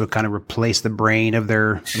 and this would kind of replace the brain of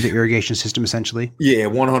the irrigation system, essentially. Yeah,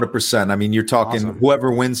 100%. I mean, you're talking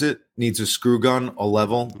whoever wins it needs a screw gun, a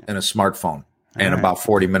level, and a smartphone, and about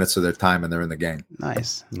 40 minutes of their time, and they're in the game.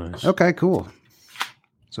 Nice. Okay, cool.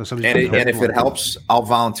 So somebody, and if it helps, I'll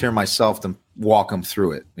volunteer myself to walk them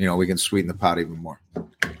through it. We can sweeten the pot even more.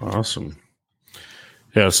 Awesome.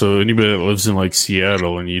 Yeah, so anybody that lives in like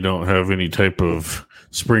Seattle and you don't have any type of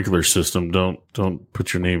sprinkler system, don't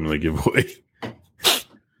put your name in the giveaway.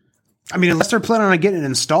 I mean, unless they're planning on getting it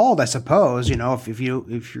installed, I suppose. If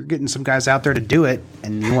you're getting some guys out there to do it,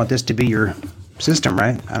 and you want this to be your system,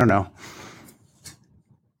 right? I don't know.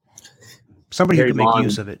 Somebody who can make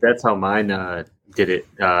use of it. That's how mine did it.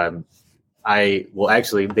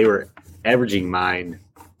 They were averaging mine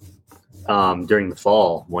during the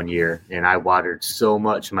fall one year, and I watered so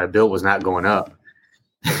much, my bill was not going up.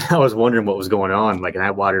 I was wondering what was going on. Like, and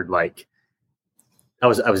I watered like I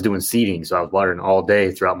was doing seeding, so I was watering all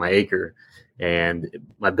day throughout my acre, and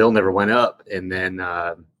my bill never went up. And then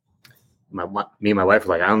me and my wife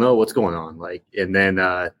were like, I don't know what's going on. Like, and then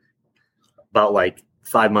about like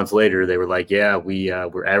 5 months later, they were like, yeah,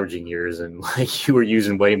 we're averaging yours, and like you were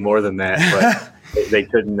using way more than that, but they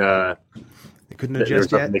couldn't. They couldn't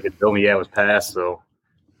adjust yet. They could tell me, yeah, it was passed. So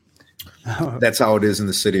that's how it is in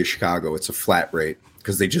the city of Chicago. It's a flat rate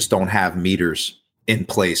because they just don't have meters in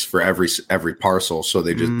place for every parcel. So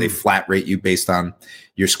they just they flat rate you based on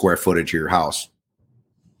your square footage of your house.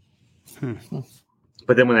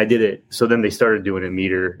 But then when I did it, so then they started doing a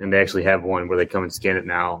meter, and they actually have one where they come and scan it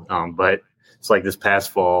now. But it's like this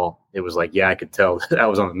past fall, it was like, yeah, I could tell that I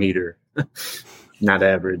was on a meter, not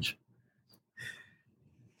average.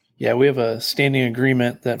 Yeah, we have a standing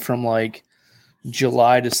agreement that from like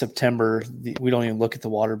July to September, we don't even look at the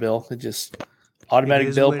water bill. It just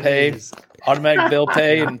automatic bill pay,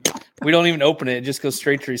 and we don't even open it. It just goes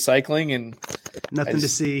straight to recycling, and nothing to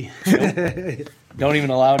see. Don't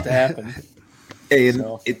even allow it to happen. Hey, in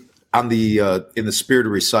the spirit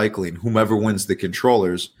of recycling, whomever wins the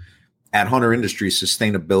controllers at Hunter Industries,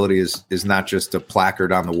 sustainability is not just a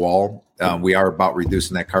placard on the wall. We are about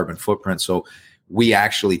reducing that carbon footprint. So we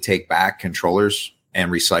actually take back controllers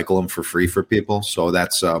and recycle them for free for people. So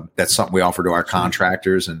that's something we offer to our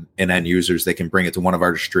contractors and end users. They can bring it to one of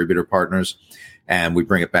our distributor partners, and we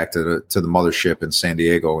bring it back to the mothership in San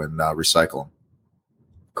Diego and recycle them.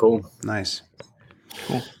 Cool. Nice.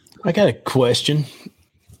 Cool. I got a question.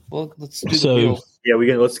 Well, let's do the wheel.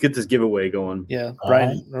 Yeah, let's get this giveaway going. Yeah,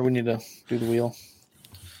 Brian, or we need to do the wheel.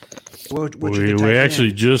 We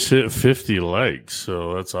actually just hit 50 likes,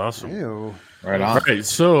 so that's awesome. Ew. Right on. All right,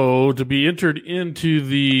 so to be entered into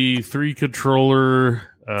the 3-controller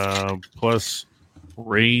plus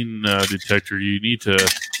rain detector, you need to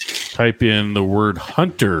type in the word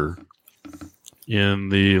Hunter in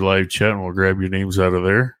the live chat, and we'll grab your names out of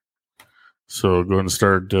there. So go ahead and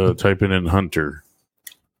start typing in Hunter.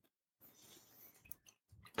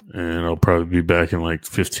 And I'll probably be back in like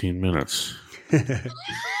 15 minutes.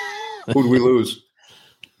 Who'd we lose?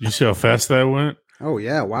 You see how fast that went? Oh,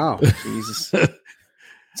 yeah. Wow. Jesus.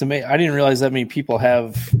 It's amazing. I didn't realize that many people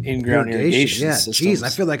have in-ground irrigation systems. Geez, I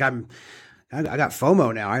feel like I got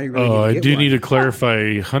FOMO now. I do need to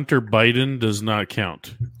clarify, Hunter Biden does not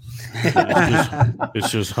count.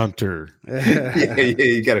 It's just Hunter. Yeah,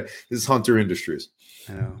 you got it. This is Hunter Industries.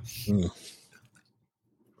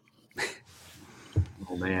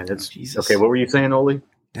 Oh man, that's Jesus. Okay. What were you saying, Oli?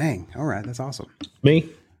 Dang. All right, that's awesome. Me?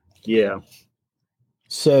 Yeah.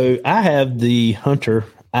 So I have the Hunter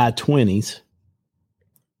i20s,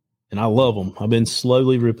 and I love them. I've been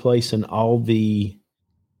slowly replacing all the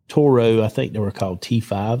Toro. I think they were called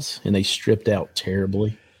T5s, and they stripped out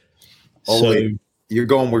terribly. Oli, you're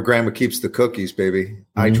going where Grandma keeps the cookies, baby.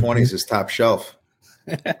 I20s is top shelf.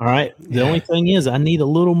 All right. The only thing is, I need a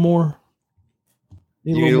little more.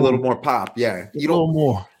 You need a little more pop. Yeah. A little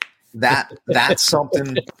more. That's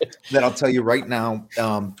something that I'll tell you right now.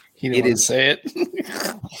 It is. Say it.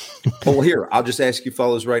 Well, here, I'll just ask you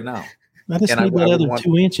fellas right now. I just need that other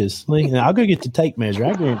 2 inches. I'll go get the tape measure.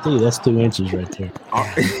 I guarantee you that's 2 inches right there.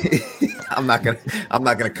 I'm not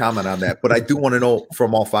gonna comment on that, but I do want to know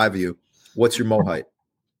from all five of you, what's your mow height?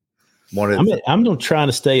 I'm going to try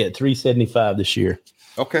to stay at 375 this year.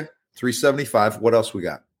 Okay, 375. What else we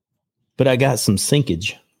got? But I got some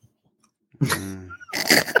sinkage.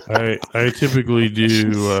 I typically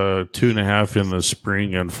do 2.5 in the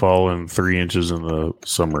spring and fall, and 3 inches in the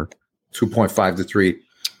summer. 2.5 to 3.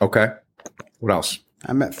 Okay. What else?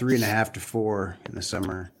 I'm at 3.5 to 4 in the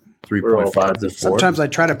summer. 3.5 to 4. Sometimes I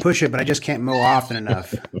try to push it, but I just can't mow often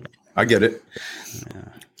enough. I get it.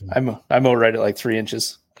 Yeah. I mow right at like 3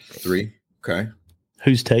 inches. 3. Okay.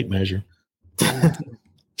 Whose tape measure?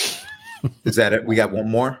 Is that it? We got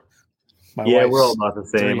one more? Yeah, we're all about the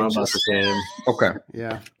same. I'm about the same. Okay.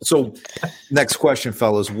 Yeah. So next question,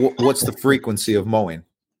 fellas. What's the frequency of mowing?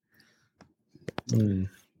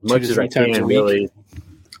 Much as I can, really.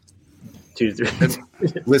 2 to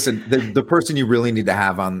 3. Listen, the person you really need to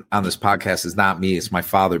have on this podcast is not me. It's my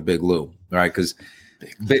father, Big Lou. All right, because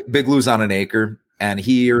Big Lou's on an acre, and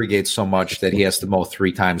he irrigates so much that he has to mow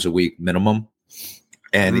 3 times a week minimum.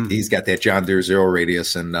 And he's got that John Deere zero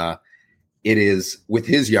radius, and it is with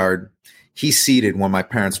his yard. He seeded when my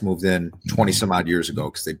parents moved in 20 some odd years ago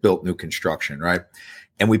because they built new construction, right?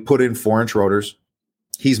 And we put in 4-inch rotors.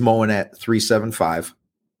 He's mowing at 375.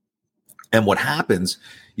 And what happens,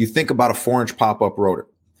 you think about a 4-inch pop-up rotor.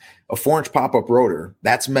 A 4-inch pop-up rotor,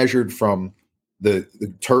 that's measured from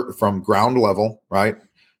from ground level, right,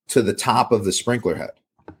 to the top of the sprinkler head.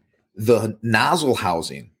 The nozzle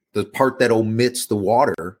housing, the part that omits the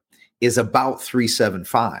water, is about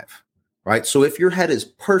 375, right? So if your head is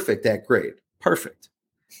perfect at grade,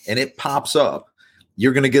 and it pops up,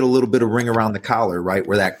 you're going to get a little bit of ring around the collar, right,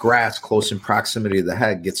 where that grass close in proximity to the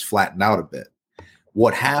head gets flattened out a bit.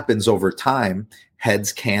 What happens over time,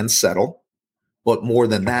 heads can settle, but more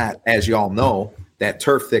than that, as you all know, that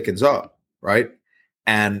turf thickens up, right?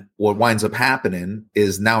 And what winds up happening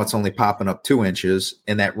is now it's only popping up 2 inches,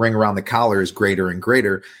 and that ring around the collar is greater and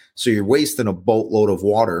greater. So you're wasting a boatload of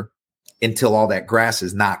water until all that grass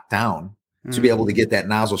is knocked down to be able to get that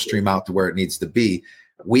nozzle stream out to where it needs to be.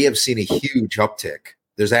 We have seen a huge uptick.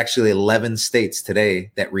 There's actually 11 states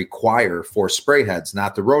today that require for spray heads,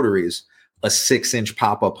 not the rotaries, a 6-inch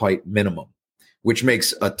pop-up height minimum, which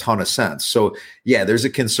makes a ton of sense. So yeah, there's a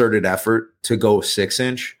concerted effort to go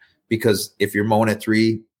 6-inch, because if you're mowing at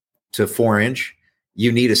 3 to 4 inch,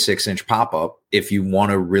 you need a 6-inch pop-up if you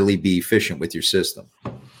want to really be efficient with your system.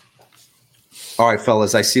 All right,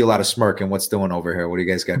 fellas, I see a lot of smirking. What's doing over here? What do you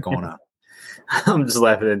guys got going on? I'm just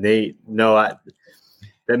laughing at Nate. No,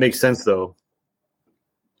 that makes sense though.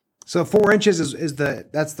 So 4 inches is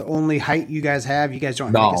that's the only height you guys have. You guys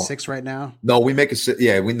don't make a 6 right now. No, we make a 6.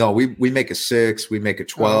 Yeah, we make a 6. We make a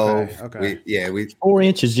 12. Oh, okay. 4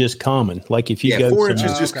 inches is just common. Like if you go 4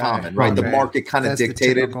 inches is just common, right? The market kind of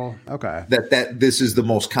dictated that this is the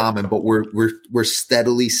most common, but we're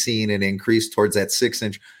steadily seeing an increase towards that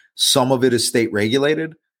 6-inch. Some of it is state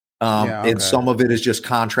regulated, and some of it is just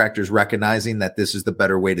contractors recognizing that this is the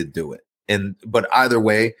better way to do it. But either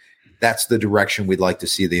way, that's the direction we'd like to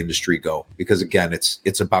see the industry go, because again,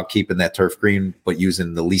 it's about keeping that turf green, but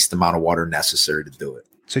using the least amount of water necessary to do it.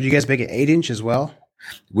 So do you guys make an 8-inch as well?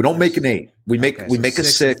 We don't make an 8. We make a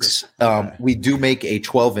 6. We do make a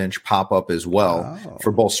 12-inch pop up as well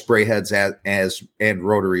for both spray heads and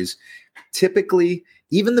rotaries. Typically,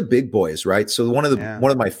 even the big boys, right? So one of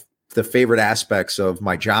the favorite aspects of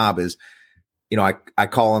my job is, you know, I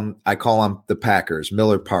call them the Packers,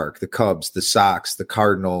 Miller Park, the Cubs, the Sox, the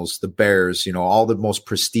Cardinals, the Bears, you know, all the most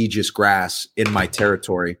prestigious grass in my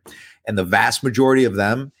territory. And the vast majority of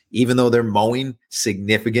them, even though they're mowing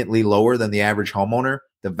significantly lower than the average homeowner,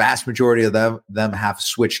 the vast majority of them have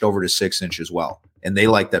switched over to 6-inch as well. And they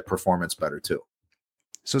like that performance better too.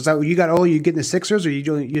 So is that what you got? Oh, you getting the 6ers, or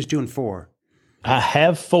you're just doing 4? I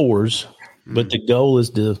have 4s, but the goal is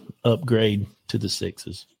to upgrade to the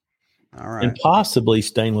 6s. All right. And possibly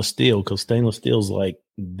stainless steel, because stainless steel is like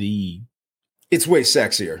it's way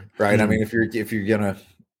sexier, right? I mean, if you're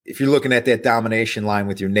looking at that domination line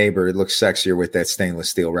with your neighbor, it looks sexier with that stainless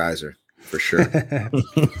steel riser for sure.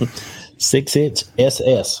 6-inch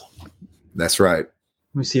SS. That's right.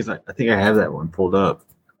 Let me see if I think I have that one pulled up.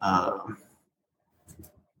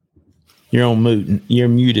 You're on mute. You're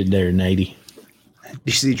muted there, Nady.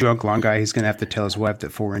 You see, drunk long guy. He's gonna have to tell his wife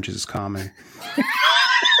that 4 inches is common.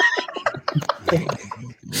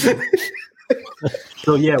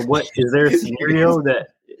 So yeah, what is there a scenario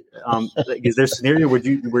that is there a scenario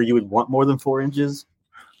where you would want more than 4 inches?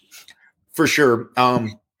 For sure.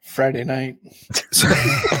 Friday night.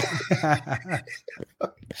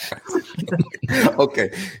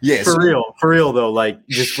 Okay. Yeah. For real though, like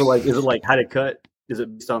just for like, is it like how to cut? Is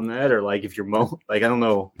it based on that, or like if you're like I don't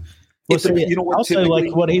know. Well, so you know what? Also,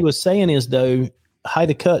 like what he was saying is though, height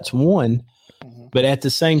of cut's one. But at the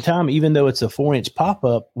same time, even though it's a 4-inch pop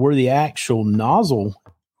up, where the actual nozzle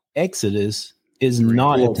exit is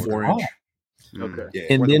not at the 4-inch. Okay. Yeah.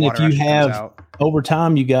 And then if you have over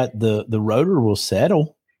time, you got the rotor will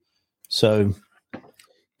settle. So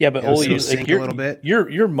yeah, but Ole, like a little bit.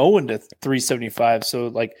 You're mowing to 375, so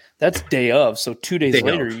like that's day of. So 2 days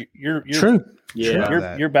later, you're true.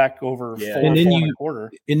 Yeah, you're back over 4 and then and a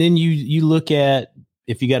quarter. And then you look at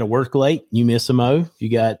if you got to work late, you miss a mow. If you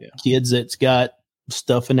got kids that's got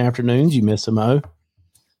stuff in the afternoons, you miss a mow.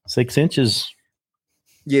 6 inches.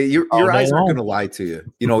 Yeah, your eyes aren't going to lie to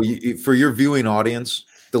you. You know, for your viewing audience,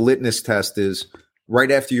 the litmus test is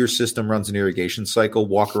right after your system runs an irrigation cycle,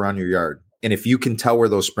 walk around your yard. And if you can tell where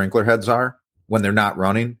those sprinkler heads are when they're not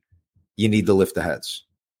running, you need to lift the heads.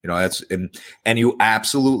 You know, that's and you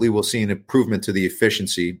absolutely will see an improvement to the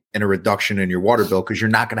efficiency and a reduction in your water bill, because you're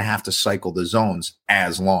not going to have to cycle the zones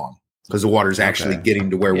as long because the water is actually getting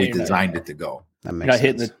to where we designed it to go. That makes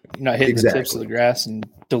sense. You're not hitting the tips of the grass and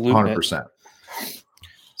diluting 100%.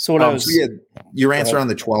 So what your answer on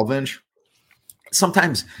the 12-inch,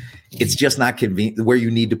 sometimes it's just not convenient where you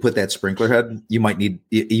need to put that sprinkler head. You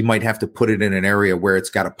might have to put it in an area where it's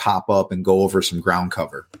got to pop up and go over some ground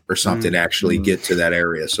cover or something to actually get to that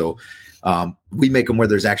area. So we make them where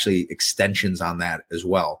there's actually extensions on that as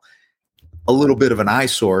well. A little bit of an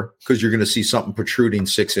eyesore because you're going to see something protruding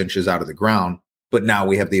 6 inches out of the ground. But now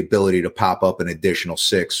we have the ability to pop up an additional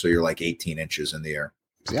 6. So you're like 18 inches in the air.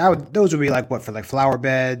 See, those would be like what, for like flower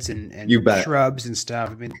beds and shrubs and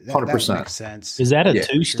stuff. I mean, that 100% makes sense. Is that a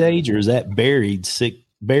 2-stage or is that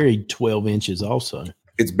buried 12 inches also?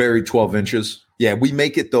 It's buried 12 inches. Yeah, we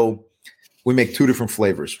make it though. We make 2 different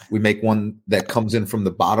flavors. We make one that comes in from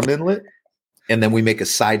the bottom inlet, and then we make a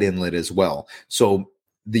side inlet as well. So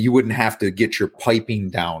you wouldn't have to get your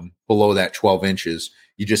piping down below that 12 inches.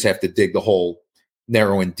 You just have to dig the hole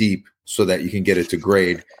narrow and deep so that you can get it to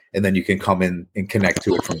grade. And then you can come in and connect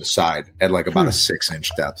to it from the side at like about a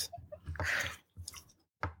 6-inch depth.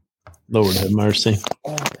 Lord have mercy.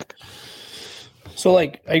 So,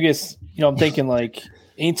 like, I guess, I'm thinking like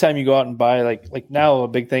anytime you go out and buy like now a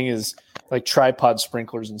big thing is like tripod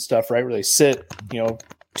sprinklers and stuff, right? Where they sit,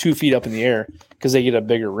 2 feet up in the air because they get a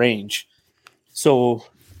bigger range. So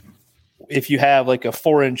if you have like a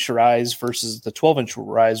 4-inch rise versus the 12-inch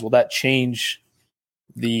rise, will that change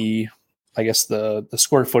the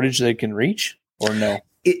square footage they can reach, or no?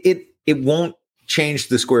 It won't change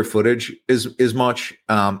the square footage as much,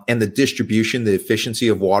 and the distribution, the efficiency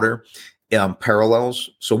of water parallels.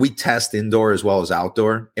 So we test indoor as well as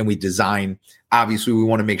outdoor, and we design. Obviously, we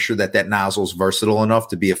want to make sure that nozzle is versatile enough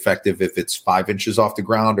to be effective if it's 5 inches off the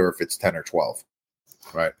ground or if it's 10 or 12.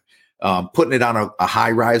 Right, putting it on a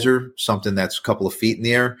high riser, something that's a couple of feet in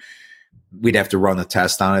the air. We'd have to run a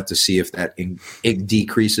test on it to see if it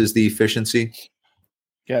decreases the efficiency.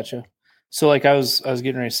 Gotcha. So like I was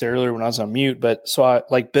getting ready to say earlier when I was on mute, but so I,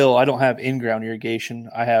 like Bill, I don't have in-ground irrigation.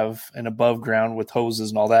 I have an above ground with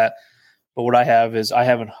hoses and all that. But what I have is I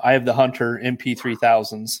have the Hunter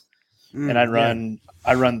MP3000s, and I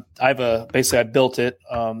built it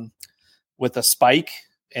with a spike,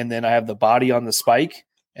 and then I have the body on the spike,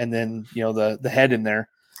 and then the head in there.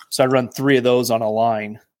 So I run 3 of those on a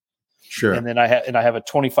line. Sure. And then I have a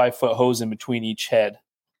 25-foot hose in between each head.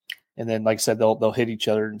 And then, like I said, they'll hit each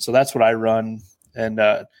other. And so that's what I run. And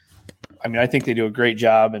I think they do a great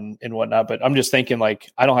job and whatnot. But I'm just thinking,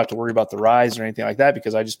 like, I don't have to worry about the rise or anything like that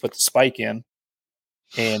because I just put the spike in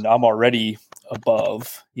and I'm already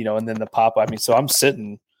above, and then the pop. So I'm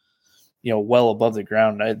sitting, well above the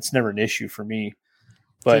ground. It's never an issue for me.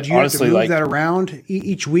 But do you honestly, have to move that around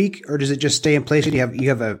each week, or does it just stay in place? Do you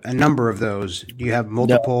have a number of those? Do you have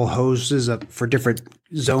multiple hoses for different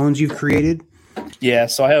zones you've created? Yeah,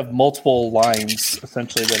 so I have multiple lines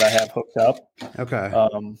essentially that I have hooked up. Okay.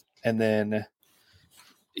 And then,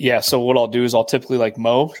 so what I'll do is I'll typically like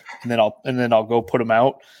mow, and then I'll go put them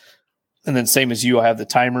out, and then same as you, I have the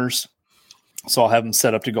timers, so I'll have them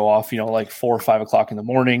set up to go off, like 4 or 5 o'clock in the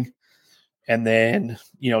morning. And then,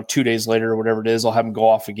 2 days later or whatever it is, I'll have them go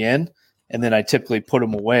off again. And then I typically put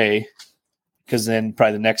them away because then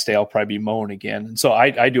probably the next day I'll probably be mowing again. And so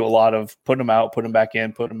I do a lot of putting them out, putting them back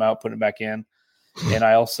in, putting them out, putting them back in. And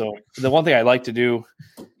I also, the one thing I like to do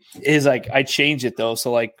is like I change it though.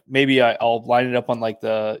 So like maybe I'll line it up on like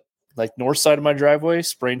the north side of my driveway,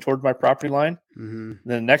 spraying towards my property line. Mm-hmm.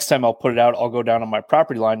 Then the next time I'll put it out, I'll go down on my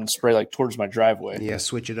property line and spray like towards my driveway. Yeah,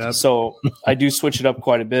 switch it up. So I do switch it up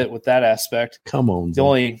quite a bit with that aspect. Come on. The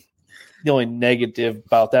only negative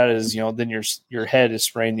about that is, then your head is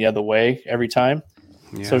spraying the other way every time.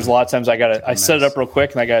 Yeah. So there's a lot of times I set it up real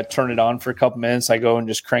quick and I got to turn it on for a couple minutes. I go and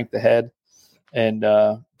just crank the head and,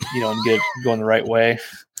 and get it going the right way.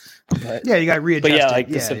 But, yeah, you got to readjust. But yeah, like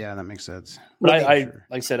that makes sense. But like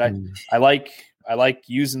I said, I like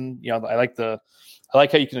using, I like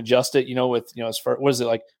how you can adjust it, with, as far, what is it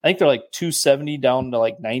like? I think they're like 270 down to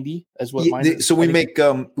like 90 is what mine is. So we make,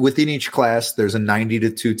 within each class, there's a 90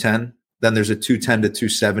 to 210, then there's a 210 to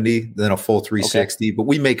 270, then a full 360, okay. But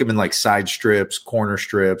we make them in like side strips, corner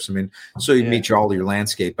strips. So you meet all your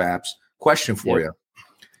landscape apps. Question for you.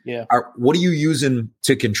 Yeah. What are you using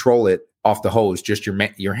to control it off the hose? Just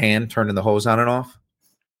your hand turning the hose on and off?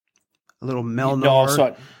 A little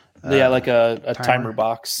Melnor. Like a timer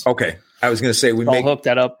box. Okay. I was going to say I'll hook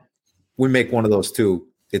that up. We make one of those too.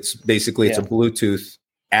 It's basically it's a Bluetooth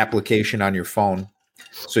application on your phone.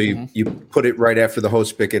 So you put it right after the hose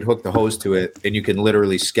spigot, hook the hose to it, and you can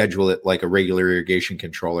literally schedule it like a regular irrigation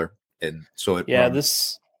controller. And so it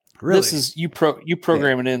runs. This is you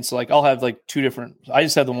program it in. So like I'll have like 2 different. I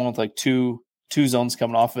just have the one with like two zones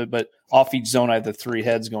coming off it, but off each zone I have the 3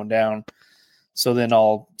 heads going down. So then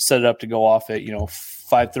I'll set it up to go off at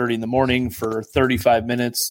 5:30 in the morning for 35 minutes,